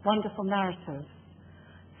wonderful narratives.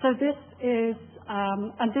 So this is,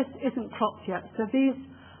 and this isn't cropped yet, so these,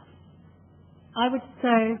 I would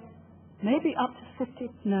say, maybe up to 50,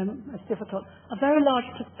 no, it's difficult. A very large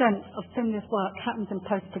percent of Finlay's work happens in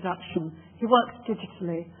post-production. He works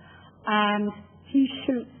digitally, and he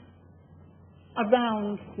shoots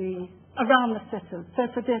around the sitters. So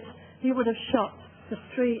for this, he would have shot the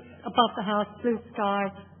street, above the house, blue sky,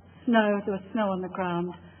 snow, there was snow on the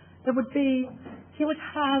ground. He would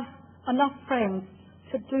have enough frames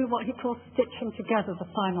to do what he calls stitching together the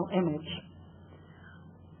final image.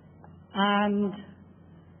 And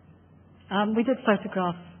we did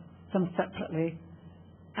photograph them separately,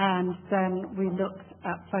 and then we looked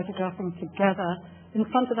at photographing together. In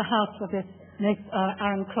front of the house where this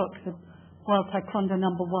Aaron Cook, the world taekwondo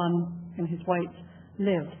 #1 in his weight,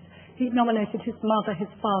 lives. He nominated his mother, his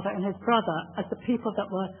father, and his brother as the people that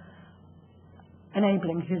were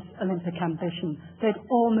enabling his Olympic ambition. They'd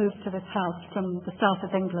all moved to this house from the south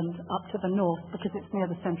of England up to the north because it's near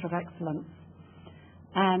the centre of excellence.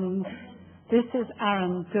 And this is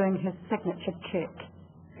Aaron doing his signature kick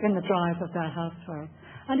in the drive of their houseway.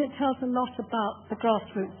 And it tells a lot about the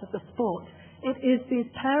grassroots of the sport. It is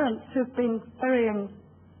these parents who've been ferrying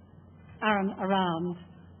Aaron around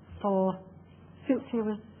since he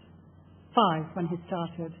was 5 when he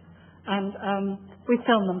started. And we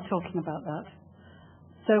filmed them talking about that.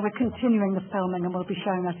 So we're continuing the filming, and we'll be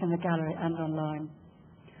showing that in the gallery and online.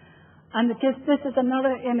 And this is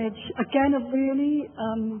another image, again, a really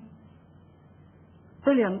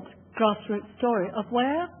brilliant grassroots story of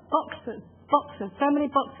where boxers, so many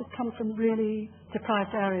boxers come from really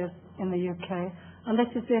deprived areas in the UK, and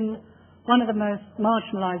this is in one of the most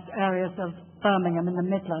marginalised areas of Birmingham in the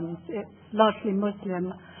Midlands. It's largely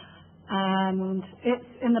Muslim, and it's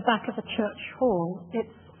in the back of a church hall.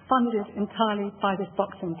 It's funded entirely by this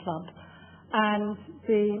boxing club, and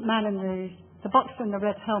the man in the boxer in the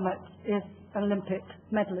red helmet is an Olympic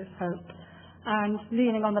medalist hope, and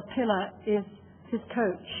leaning on the pillar is his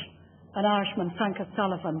coach, an Irishman, Frank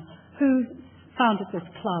O'Sullivan, who founded this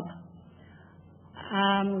club.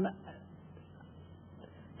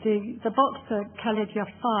 The boxer Khalid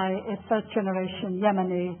Yafai is first generation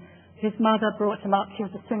Yemeni. His mother brought him up. She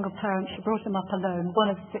was a single parent. She brought him up alone, one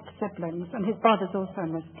of 6 siblings, and his brother's also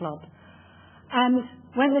in this club. And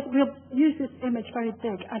we'll use this image very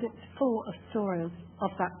big, and it's full of stories of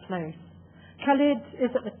that place. Khalid is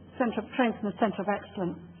at the trains from the Centre of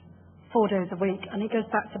Excellence 4 days a week, and he goes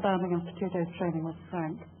back to Birmingham for 2 days training with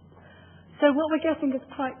Frank. So what we're getting is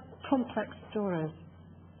quite complex stories.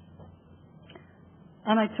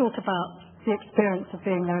 And I talk about the experience of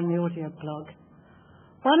being there in the audio blog.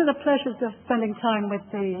 One of the pleasures of spending time with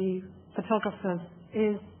the photographers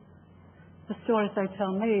is the stories they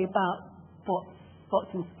tell me about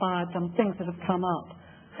what's inspired them, things that have come up.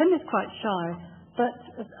 Finlay's quite shy, but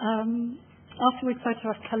after we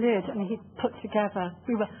photographed Khalid and he put together,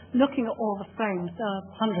 we were looking at all the frames,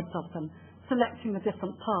 hundreds of them, selecting the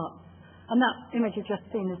different parts. And that image you've just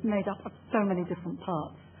seen is made up of so many different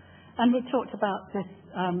parts. And he talked about this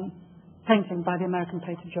painting by the American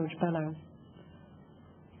painter George Bellows.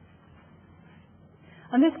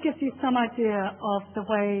 And this gives you some idea of the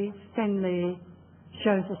way Finlay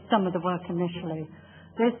shows us some of the work initially.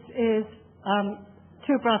 This is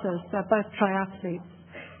 2 brothers, they're both triathletes,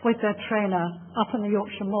 with their trainer up on the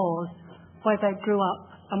Yorkshire Moors, where they grew up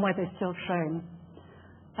and where they still train.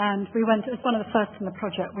 And we went, it was one of the first in the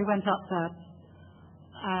project, we went up there.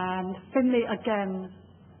 And Finlay again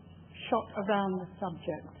shot around the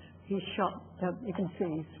subject. He shot, you can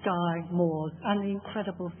see, sky, moors, and the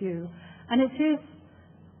incredible view. And it is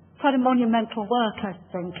quite a monumental work, I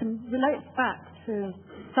think, and relates back to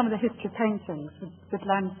some of the history paintings with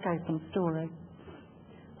landscape and story.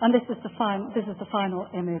 And this is the final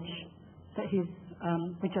image that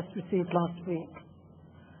we just received last week.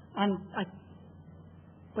 And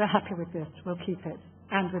we're happy with this. We'll keep it.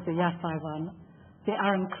 And with the Yafai one. The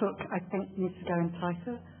Aaron Cook, I think, needs to go in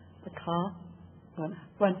tighter. The car,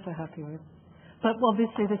 weren't so happy with. But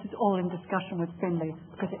obviously this is all in discussion with Finlay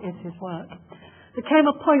because it is his work. There came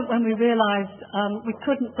a point when we realised we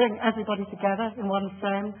couldn't bring everybody together in one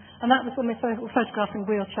frame, and that was when we were photographing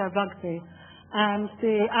wheelchair rugby. And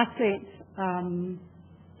the athlete,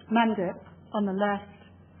 Mandip, on the left,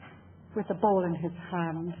 with the ball in his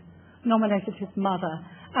hand, nominated his mother.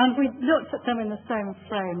 And we looked at them in the same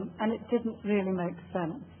frame, and it didn't really make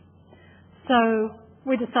sense. So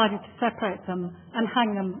we decided to separate them and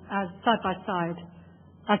hang them as side by side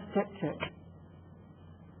as diptych.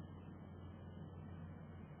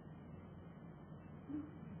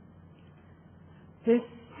 This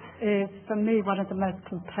is, for me, one of the most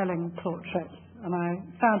compelling portraits, and I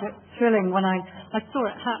found it thrilling when I saw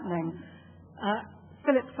it happening.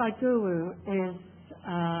 Philip Saidowu is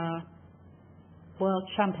world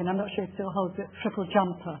champion. I'm not sure he still holds it, triple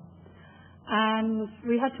jumper. And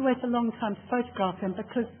we had to wait a long time to photograph him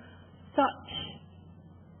because such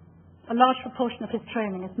a large proportion of his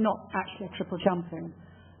training is not actually triple jumping.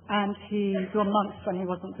 And there were months when he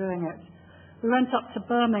wasn't doing it. We went up to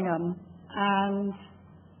Birmingham and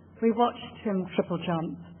we watched him triple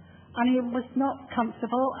jump. And he was not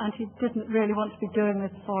comfortable and he didn't really want to be doing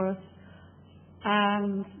this for us.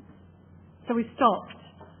 And so we stopped.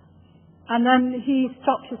 And then he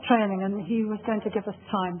stopped his training and he was going to give us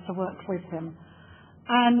time to work with him.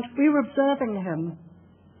 And we were observing him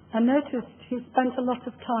and noticed he spent a lot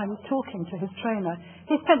of time talking to his trainer.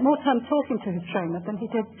 He spent more time talking to his trainer than he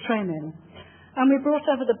did training. And we brought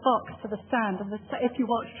over the box to the stand. And if you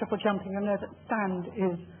watch triple jumping, you'll know that stand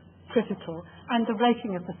is critical. And the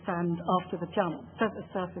rating of the stand after the jump, so the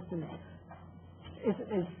surface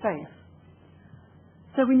is safe.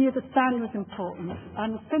 So we knew the stand was important,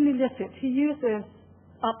 and Finley lit it. He uses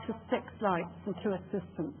up to 6 lights and 2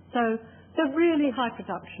 assistants. So they're really high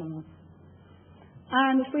productions.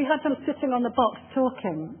 And we had them sitting on the box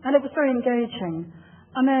talking, and it was very engaging.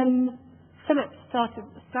 And then Philip started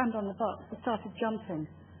to stand on the box and started jumping.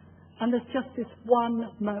 And there's just this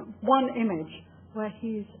one image where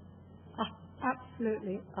he's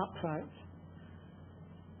absolutely upright.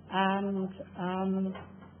 And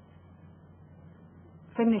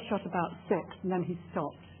Finley shot about 6 and then he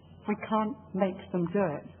stopped. We can't make them do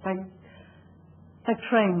it. They're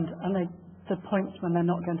trained and the points when they're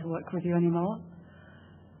not going to work with you anymore.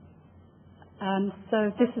 And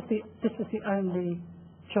so this is the only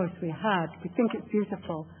choice we had. We think it's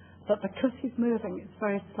beautiful, but because he's moving, it's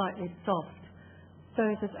very slightly soft. So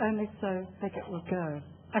there's only so big it will go.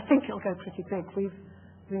 I think it'll go pretty big.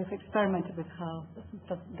 We've experimented with how it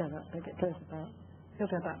doesn't go that big. It'll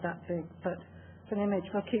go about that big, but for an image,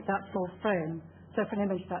 we'll keep that full frame. So for an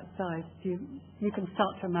image that size, you can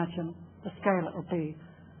start to imagine the scale it will be.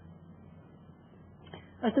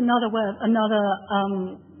 There's another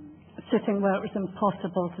sitting where it was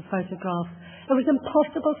impossible to photograph. It was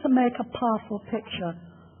impossible to make a powerful picture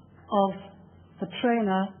of the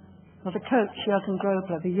trainer, or the coach, Jürgen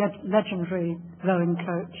Grobler, the legendary rowing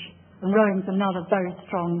coach. And rowing's another very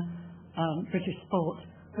strong British sport.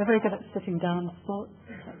 We're very good at sitting down sports,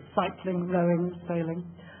 cycling, rowing, sailing.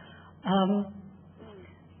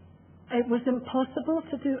 It was impossible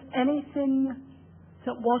to do anything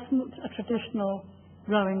that wasn't a traditional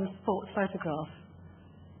rowing sport photograph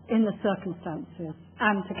in the circumstances,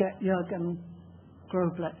 and to get Jürgen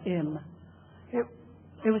Grobler in.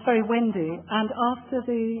 It was very windy, and after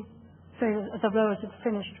the rowers had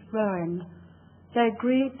finished rowing, they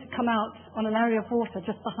agreed to come out on an area of water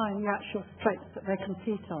just behind the actual straits that they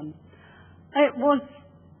compete on. It was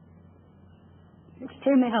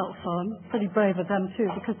extremely helpful and pretty brave of them too,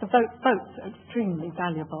 because the boats are extremely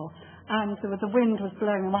valuable, and the wind was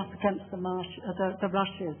blowing them up against the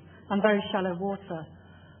rushes and very shallow water.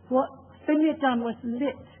 What Finley had done was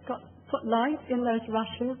put light in those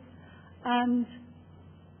rushes, and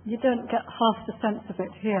you don't get half the sense of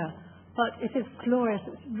it here. But it is glorious.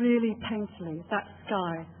 It's really painterly, that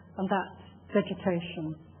sky and that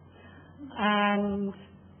vegetation. And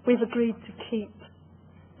we've agreed to keep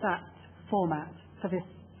that format for this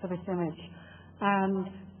image, and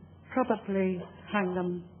probably hang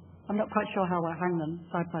them. I'm not quite sure how we'll hang them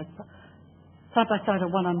side by side or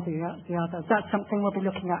one under the other. That's something we'll be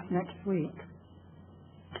looking at next week.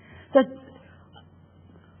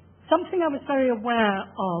 Something I was very aware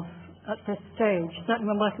of at this stage, certainly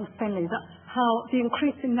when working with Finley, that how the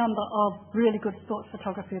increasing number of really good sports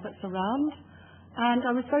photography that's around, and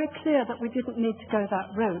I was very clear that we didn't need to go that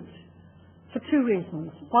route for 2 reasons.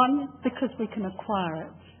 One, because we can acquire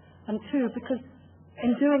it, and 2, because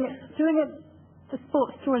in doing it the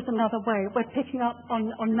sports story is another way. We're picking up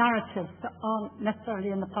on narratives that aren't necessarily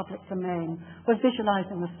in the public domain. We're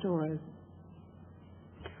visualizing the stories.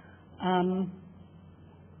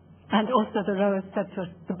 And also the rowers said to us,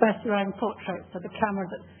 the best rowing portraits are the camera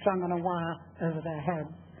that's strung on a wire over their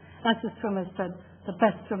heads. As the swimmers said, the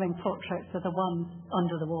best swimming portraits are the ones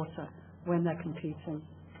under the water when they're competing.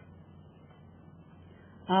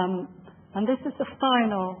 And this is the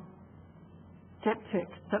final diptych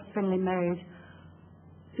that Finley made.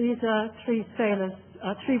 These are three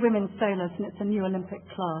women sailors, and it's a new Olympic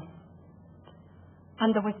class.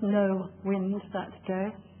 And there was no wind that day.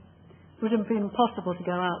 It would have been impossible to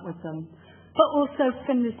go out with them. But also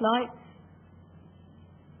Finley's lights.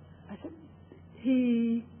 I think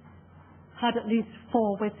he had at least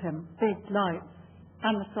 4 with him, big lights,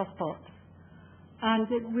 and the softbox. And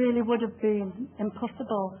it really would have been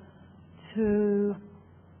impossible to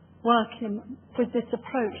work with this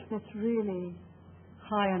approach, this really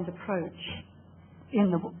high-end approach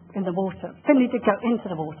in the water. Finley did go into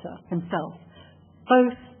the water himself,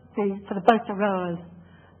 for both the rowers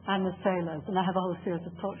and the sailors, and I have a whole series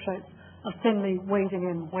of portraits of Finley wading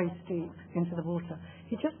in waist deep into the water.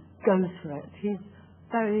 He just goes for it. He's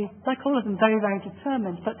very, like all of them, very, very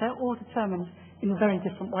determined, but they're all determined in very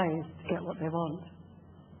different ways to get what they want.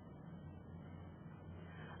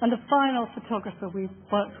 And the final photographer we've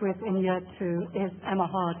worked with in year 2 is Emma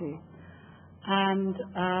Hardy. And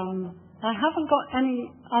I haven't got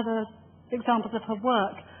any other examples of her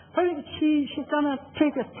work. She's done a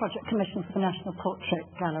previous project commission for the National Portrait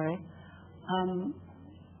Gallery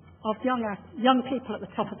of young people at the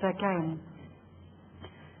top of their game.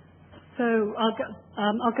 So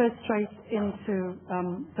I'll go straight into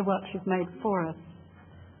the work she's made for us.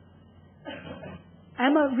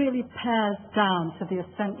 Emma really pares down to the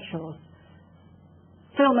essentials.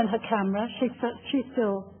 Film and her camera. She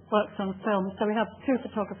still works on film, so we have 2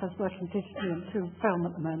 photographers working digitally and 2 film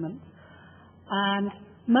at the moment. And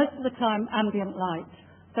most of the time, ambient light.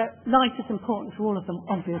 Light is important to all of them,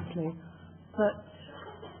 obviously, but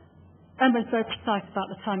Emma's very precise about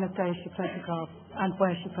the time of day she photographs and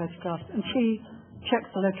where she photographs, and she checks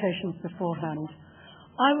the locations beforehand.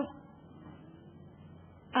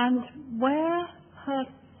 And where her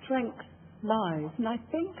strength lies, and I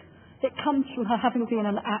think it comes from her having been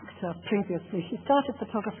an actor previously. She started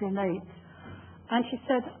photography late, and she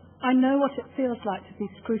said, I know what it feels like to be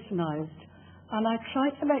scrutinized, and I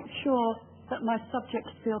try to make sure that my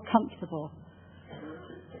subjects feel comfortable.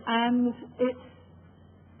 And it's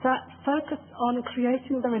that focus on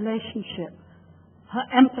creating the relationship, her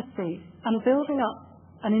empathy, and building up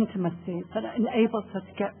an intimacy that enables her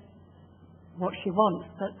to get what she wants,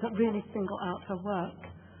 that really single out her work.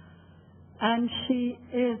 And she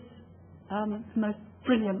is the most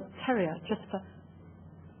brilliant terrier, just for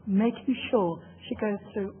making sure she goes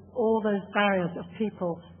through all those barriers of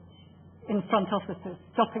people in front offices,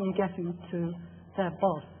 stopping and getting to their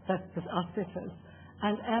boss, our sitters.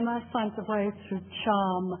 And Emma finds a way through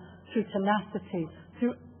charm, through tenacity,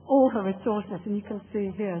 through all her resources, and you can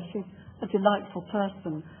see here she's a delightful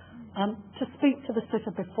person, to speak to the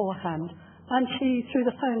sitter beforehand. And through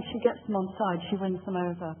the phone, she gets them on side, she wins them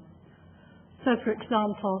over. So, for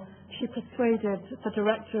example, she persuaded the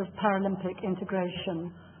director of Paralympic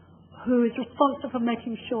integration, who is responsible for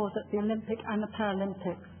making sure that the Olympic and the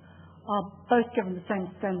Paralympics are both given the same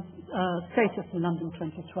status in London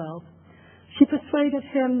 2012. She persuaded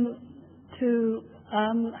him to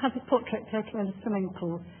have his portrait taken in a swimming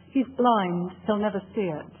pool. He's blind, he'll never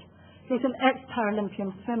see it. He's an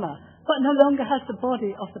ex-Paralympian swimmer, but no longer has the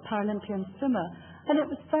body of the Paralympian swimmer. And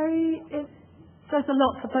it says a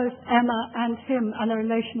lot for both Emma and him and the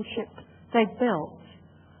relationship they built,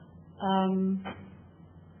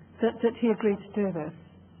 that he agreed to do this.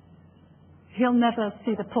 He'll never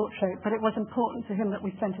see the portrait, but it was important to him that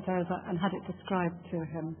we sent it over and had it described to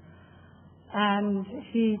him. And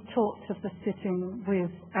he talked of the sitting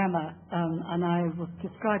with Emma, and I will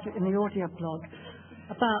describe it in the audio blog,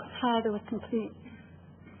 about how there was complete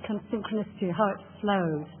synchronicity, how it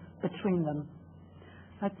flowed between them.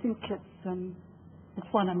 I think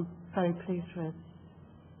it's one I'm very pleased with.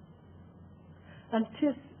 And it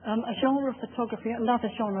is a genre of photography, another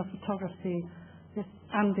genre of photography, this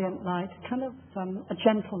ambient light, kind of a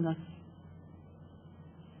gentleness.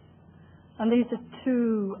 And these are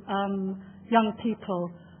 2 young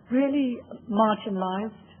people, really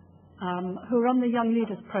marginalised, who are on the Young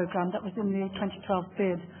Leaders Programme that was in the 2012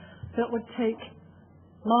 bid, that would take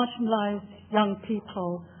marginalised young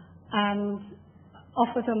people and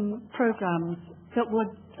offer them programmes that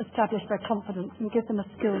would establish their confidence and give them a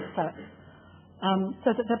skill set,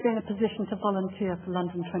 so that they'd be in a position to volunteer for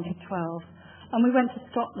London 2012. And we went to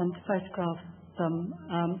Scotland to photograph them,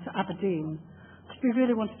 to Aberdeen, because we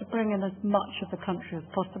really wanted to bring in as much of the country as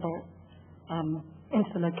possible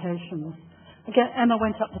into the locations. Again, Emma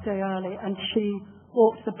went up the day early and she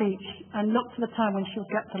walked the beach and looked for the time when she would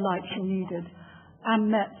get the light she needed and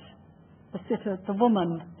met the sitter, the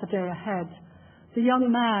woman, the day ahead. The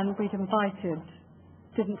young man we'd invited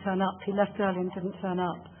didn't turn up. He left early and didn't turn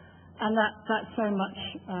up. And that's so much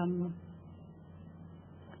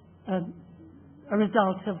a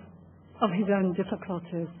result of his own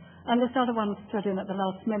difficulties. And this other one stood in at the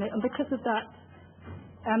last minute. And because of that,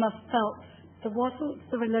 Emma felt there wasn't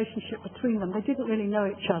the relationship between them. They didn't really know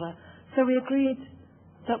each other. So we agreed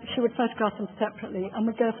that she would photograph them separately and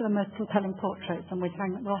we'd go for the most compelling portraits and we'll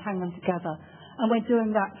hang them together. And we're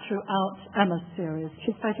doing that throughout Emma's series.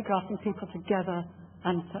 She's photographing people together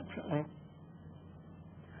and separately.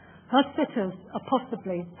 Her sitters are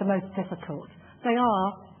possibly the most difficult. They are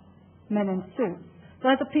men in suits.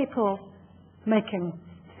 They're the people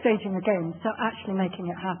staging the game, so actually making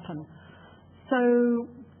it happen. So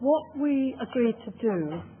what we agreed to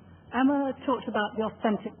do, Emma talked about the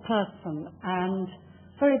authentic person and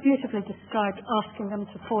very beautifully described asking them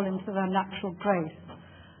to fall into their natural grace.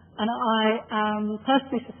 And I am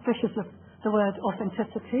personally suspicious of the word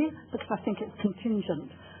authenticity because I think it's contingent.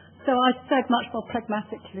 So I said much more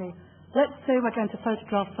pragmatically, let's say we're going to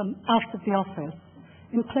photograph them out of the office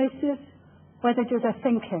in places where they do their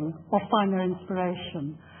thinking or find their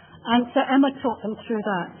inspiration. And so Emma taught them through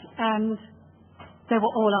that and they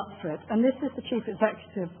were all up for it. And this is the chief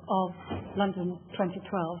executive of London 2012,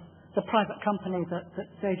 the private company that's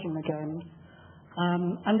staging the games.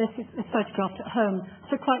 And this is photographed at home,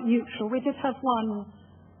 so quite neutral. We did have one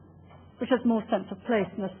which has more sense of place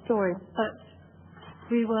in the story, but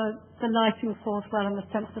the lighting falls well and the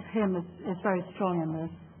sense of him is very strong in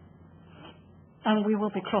this. And we will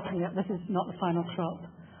be cropping it. This is not the final crop.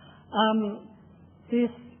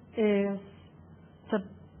 This is the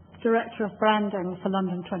director of branding for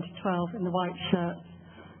London 2012 in the white shirt,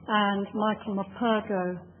 and Michael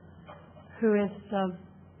Morpurgo, who is a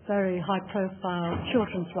very high-profile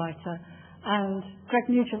children's writer, and Greg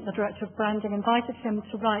Nugent, the director of branding, invited him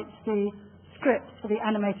to write the scripts for the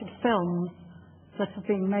animated films that are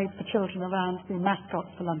being made for children around the mascots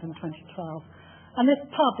for London 2012. And this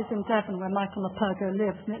pub is in Devon, where Michael Morpurgo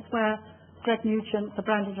lives, and it's where Greg Nugent, the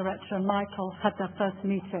branding director, and Michael had their first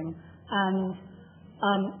meeting and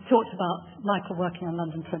talked about Michael working on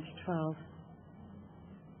London 2012.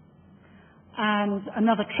 And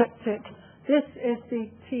another triptych. This is the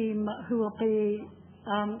team who will be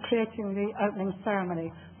creating the opening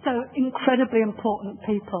ceremony. So incredibly important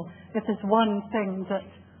people. If there's one thing that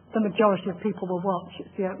the majority of people will watch, it's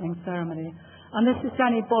the opening ceremony. And this is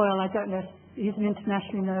Danny Boyle. I don't know if he's an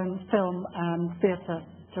internationally known film and theatre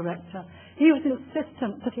director. He was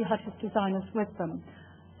insistent that he had his designers with them.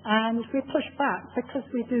 And we pushed back because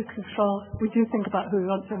we do think about who we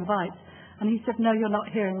want to invite. And he said, no, you're not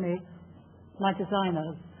hearing me, my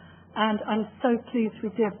designers. And I'm so pleased we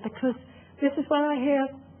did, because this is where I hear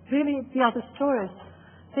really the other stories.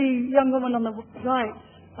 The young woman on the right,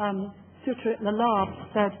 Sutra Lalab,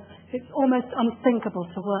 said, it's almost unthinkable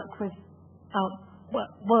to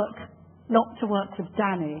not to work with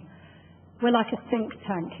Danny. We're like a think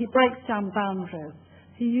tank. He breaks down boundaries.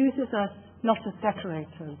 He uses us not as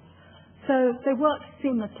decorators. So they work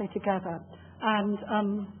seamlessly together. And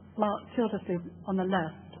Mark Tildersley on the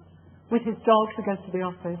left, with his dog who goes to the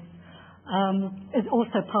office, is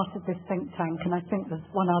also part of this think tank, and I think there's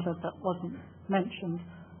one other that wasn't mentioned,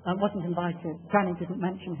 wasn't invited. Danny didn't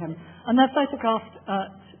mention him. And they're photographed at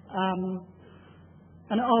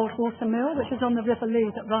an old water mill, which is on the River Lee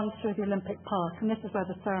that runs through the Olympic Park, and this is where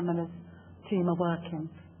the ceremonies team are working.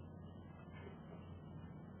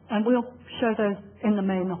 And we'll show those in the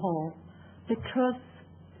main hall, because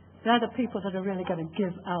they're the people that are really going to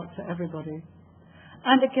give out to everybody.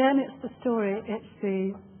 And again, it's the story, it's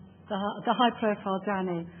the high-profile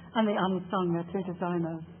Danny and the unsung, the two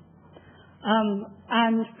designers.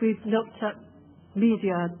 And we've looked at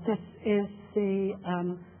media. This is the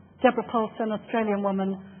Deborah Paulson, Australian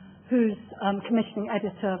woman, who's commissioning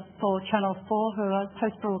editor for Channel 4, who are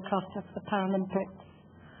host broadcaster for the Paralympics.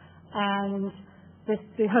 And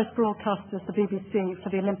the host broadcaster is the BBC for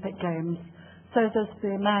the Olympic Games. So there's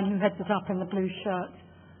the man who heads it up in the blue shirt,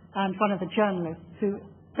 and one of the journalists who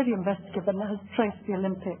pretty investigative and has traced the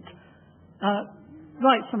Olympic,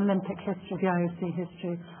 right from Olympic history, the IOC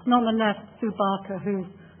history. And on the left, Sue Barker, who's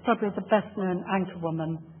probably the best-known anchor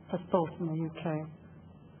woman for sport in the UK.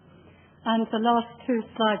 And the last two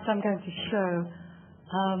slides I'm going to show.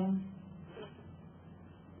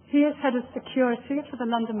 He is head of security for the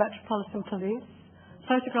London Metropolitan Police,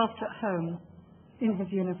 photographed at home in his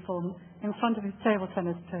uniform, in front of his table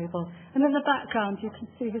tennis table. And in the background, you can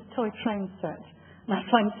see his toy train set. And And I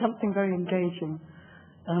find something very engaging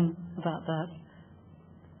about that.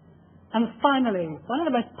 And finally, one of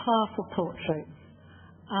the most powerful portraits.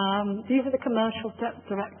 These are the commercial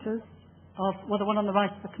directors the one on the right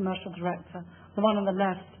is the commercial director. The one on the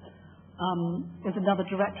left is another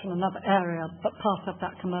director in another area, but part of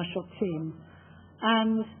that commercial team.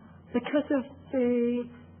 And because of the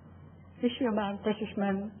issue around British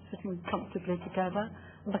men sitting comfortably together,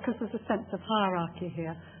 and because there's a sense of hierarchy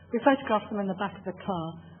here, we photographed them in the back of the car,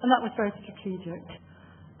 and that was very strategic.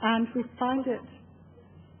 And we find it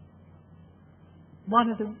one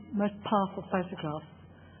of the most powerful photographs.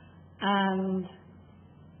 And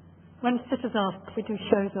when sitters ask, we do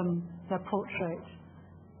show them their portrait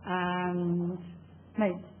and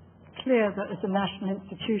make clear that as a national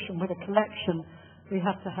institution with a collection, we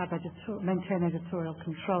have to have maintain editorial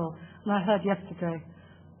control. And I heard yesterday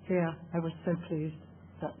here, I was so pleased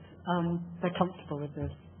that they're comfortable with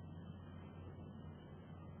this.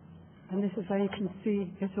 And this is where you can see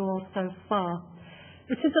it all so far.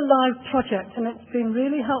 It is a live project, and it's been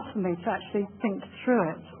really helpful for me to actually think through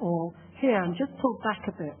it all here and just pull back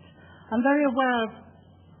a bit. I'm very aware of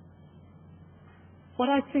what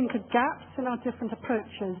I think are gaps in our different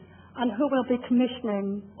approaches and who we'll be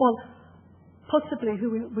commissioning, well, possibly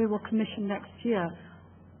who we will commission next year.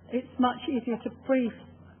 It's much easier to brief.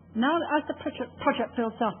 Now, as the project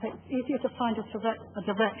builds up, it's easier to find a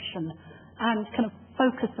direction and kind of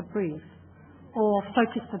focus a brief or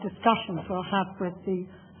focus the discussions we'll have with the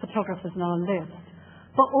photographers on our list.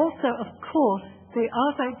 But also, of course, the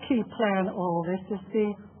other key player in all this is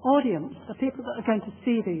the audience, the people that are going to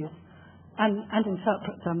see these and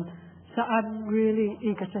interpret them. So I'm really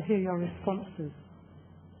eager to hear your responses.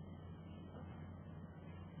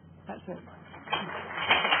 That's it.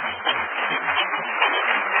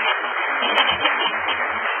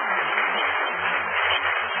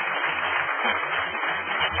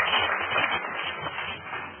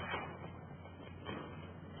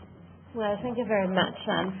 Well, thank you very much,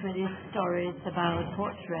 Anne, for these stories about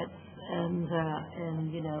portraits and to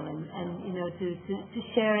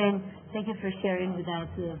sharing. Thank you for sharing with us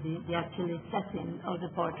the actual setting of the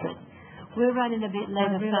portrait. We're running a bit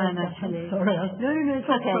late of time, actually. Sorry. No, it's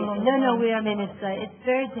okay. No. It's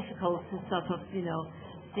very difficult to sort of,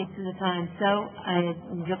 stick to the time. So,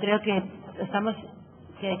 yo creo que estamos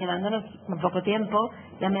quedándonos un poco tiempo.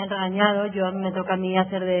 Ya me han regañado. Me toca a mí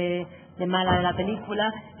hacer de mala de la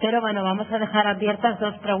película, pero bueno, vamos a dejar abiertas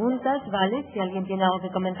dos preguntas, ¿vale? Si alguien tiene algo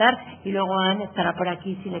que comentar, y luego Anne estará por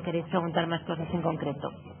aquí si le queréis preguntar más cosas en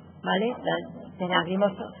concreto, ¿vale? Then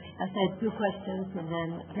abrimos hasta 2 questions and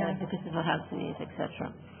then because of how to it,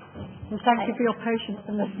 etc. And thank you for your patience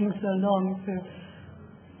and listening so long to.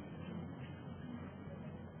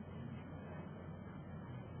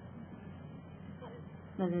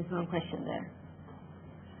 No, there's one question there.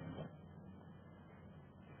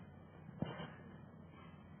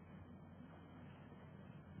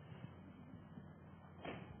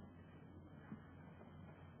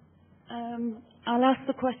 I'll ask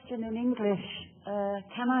the question in English.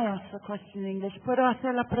 Can I ask the question in English? ¿Puedo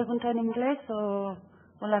hacer la pregunta en inglés o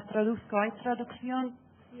la traduzco? ¿Hay traducción?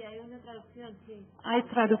 Sí, hay una traducción, sí. Hay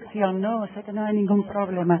traducción, no, o sea que no hay ningún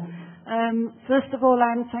problema. First of all,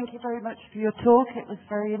 Anne, thank you very much for your talk. It was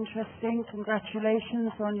very interesting.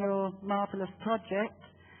 Congratulations on your marvellous project.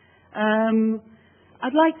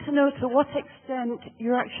 I'd like to know to what extent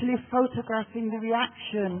you're actually photographing the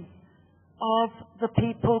reaction of the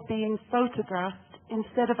people being photographed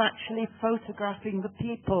instead of actually photographing the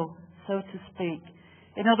people, so to speak.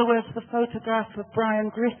 In other words, the photograph of Brian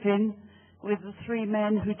Griffin with the 3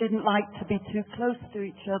 men who didn't like to be too close to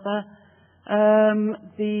each other,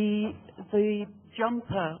 the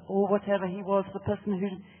jumper or whatever he was, the person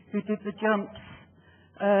who did the jumps,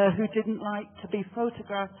 who didn't like to be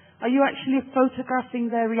photographed. Are you actually photographing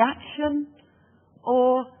their reaction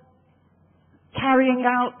or carrying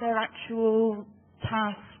out their actual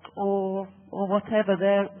task or whatever,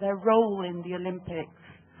 their role in the Olympics?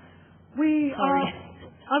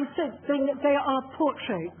 I would say they are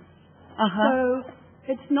portraits. So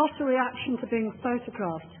it's not a reaction to being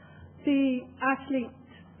photographed. The athlete,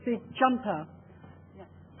 the jumper,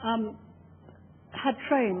 had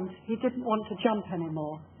trained, he didn't want to jump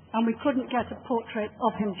anymore, and we couldn't get a portrait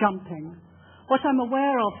of him jumping. What I'm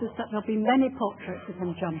aware of is that there'll be many portraits of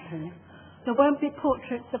him jumping. There won't be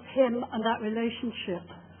portraits of him and that relationship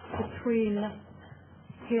between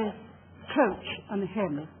his coach and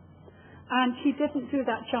him. And he didn't do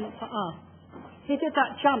that jump for us. He did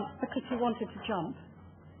that jump because he wanted to jump.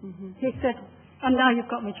 Mm-hmm. He said, and now you've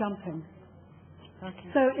got me jumping. Okay.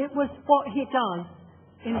 So it was what he does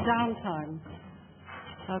in downtime.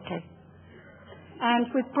 Okay. And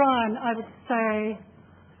with Brian, I would say,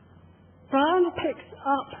 Brian picks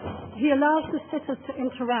up, he allows the sitters to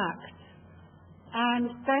interact, and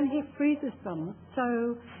then he freezes them.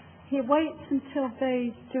 So he waits until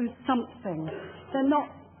they do something. They're not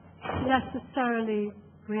necessarily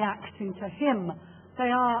reacting to him.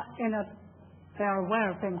 They are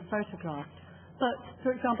aware of being photographed. But,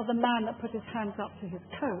 for example, the man that put his hands up to his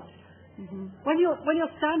coat, when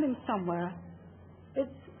you're standing somewhere,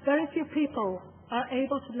 very few people are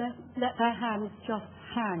able to let their hands just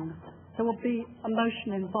hang. There will be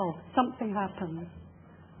emotion involved. Something happens.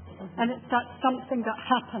 And it's that something that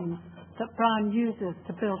happens that Brian uses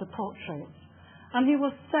to build a portrait. And he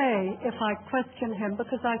will say, if I question him,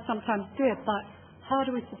 because I sometimes did, but how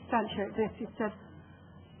do we substantiate this? He said,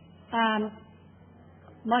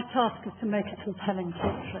 my task is to make a compelling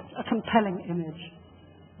portrait, a compelling image.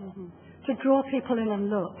 To draw people in and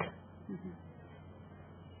look.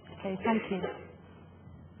 Okay, thank you.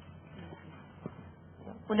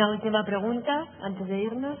 Una última pregunta antes de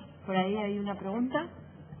irnos. Por ahí hay una pregunta.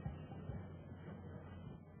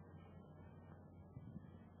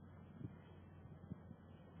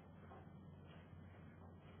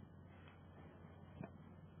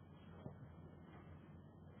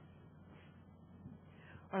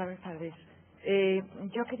 Hola, buenas tardes.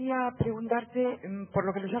 Yo quería preguntarte, por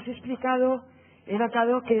lo que nos has explicado, he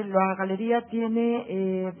notado que la galería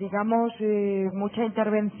tiene, mucha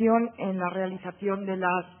intervención en la realización de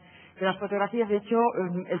las fotografías. De hecho,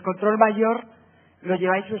 el control mayor lo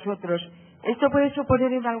lleváis vosotros. ¿Esto puede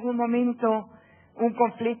suponer en algún momento un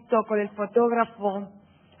conflicto con el fotógrafo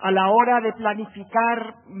a la hora de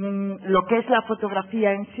planificar lo que es la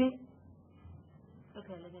fotografía en sí?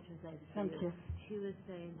 Thank you. She was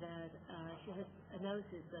saying that she has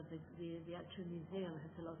analysis that the actual museum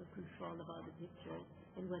has a lot of control about the pictures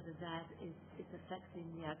and whether that is affecting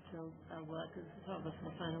the actual work of the photographer,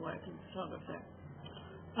 the final work of the photographer.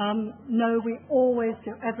 No, we always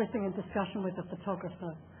do everything in discussion with the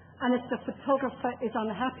photographer. And if the photographer is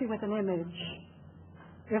unhappy with an image,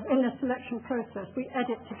 in the selection process, we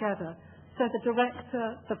edit together. So the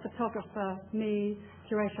director, the photographer, me,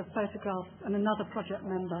 curator of photographs, and another project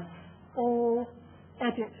member all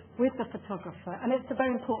edit with the photographer. And it's a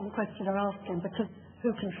very important question you're asking, because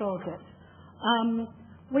who controls it?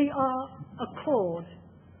 We are a chord.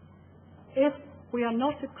 If we are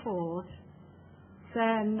not a chord,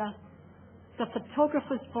 then the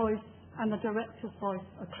photographer's voice and the director's voice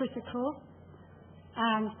are critical,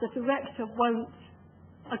 and the director won't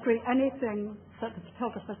agree anything that the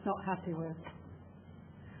photographer's not happy with.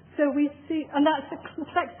 So we see, and that's the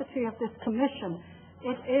complexity of this commission.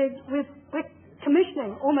 We're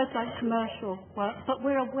commissioning almost like commercial work, but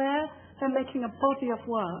we're aware they're making a body of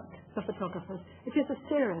work, the photographers. It is a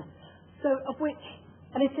series,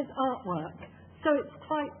 and it is artwork. So it's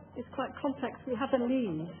quite complex. We have a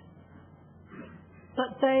lead,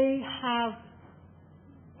 but they have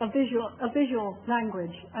a visual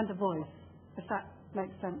language and a voice, if that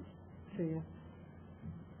makes sense to you.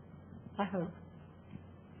 I hope.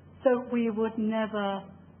 So we would never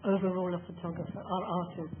overrule a photographer, our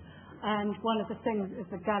artist. And one of the things is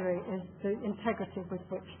the gallery is the integrity with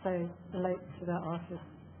which they relate to their artists.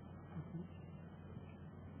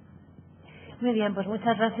 Muy bien, pues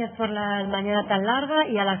muchas gracias por la mañana tan larga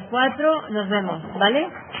y a las 4 nos vemos, ¿vale?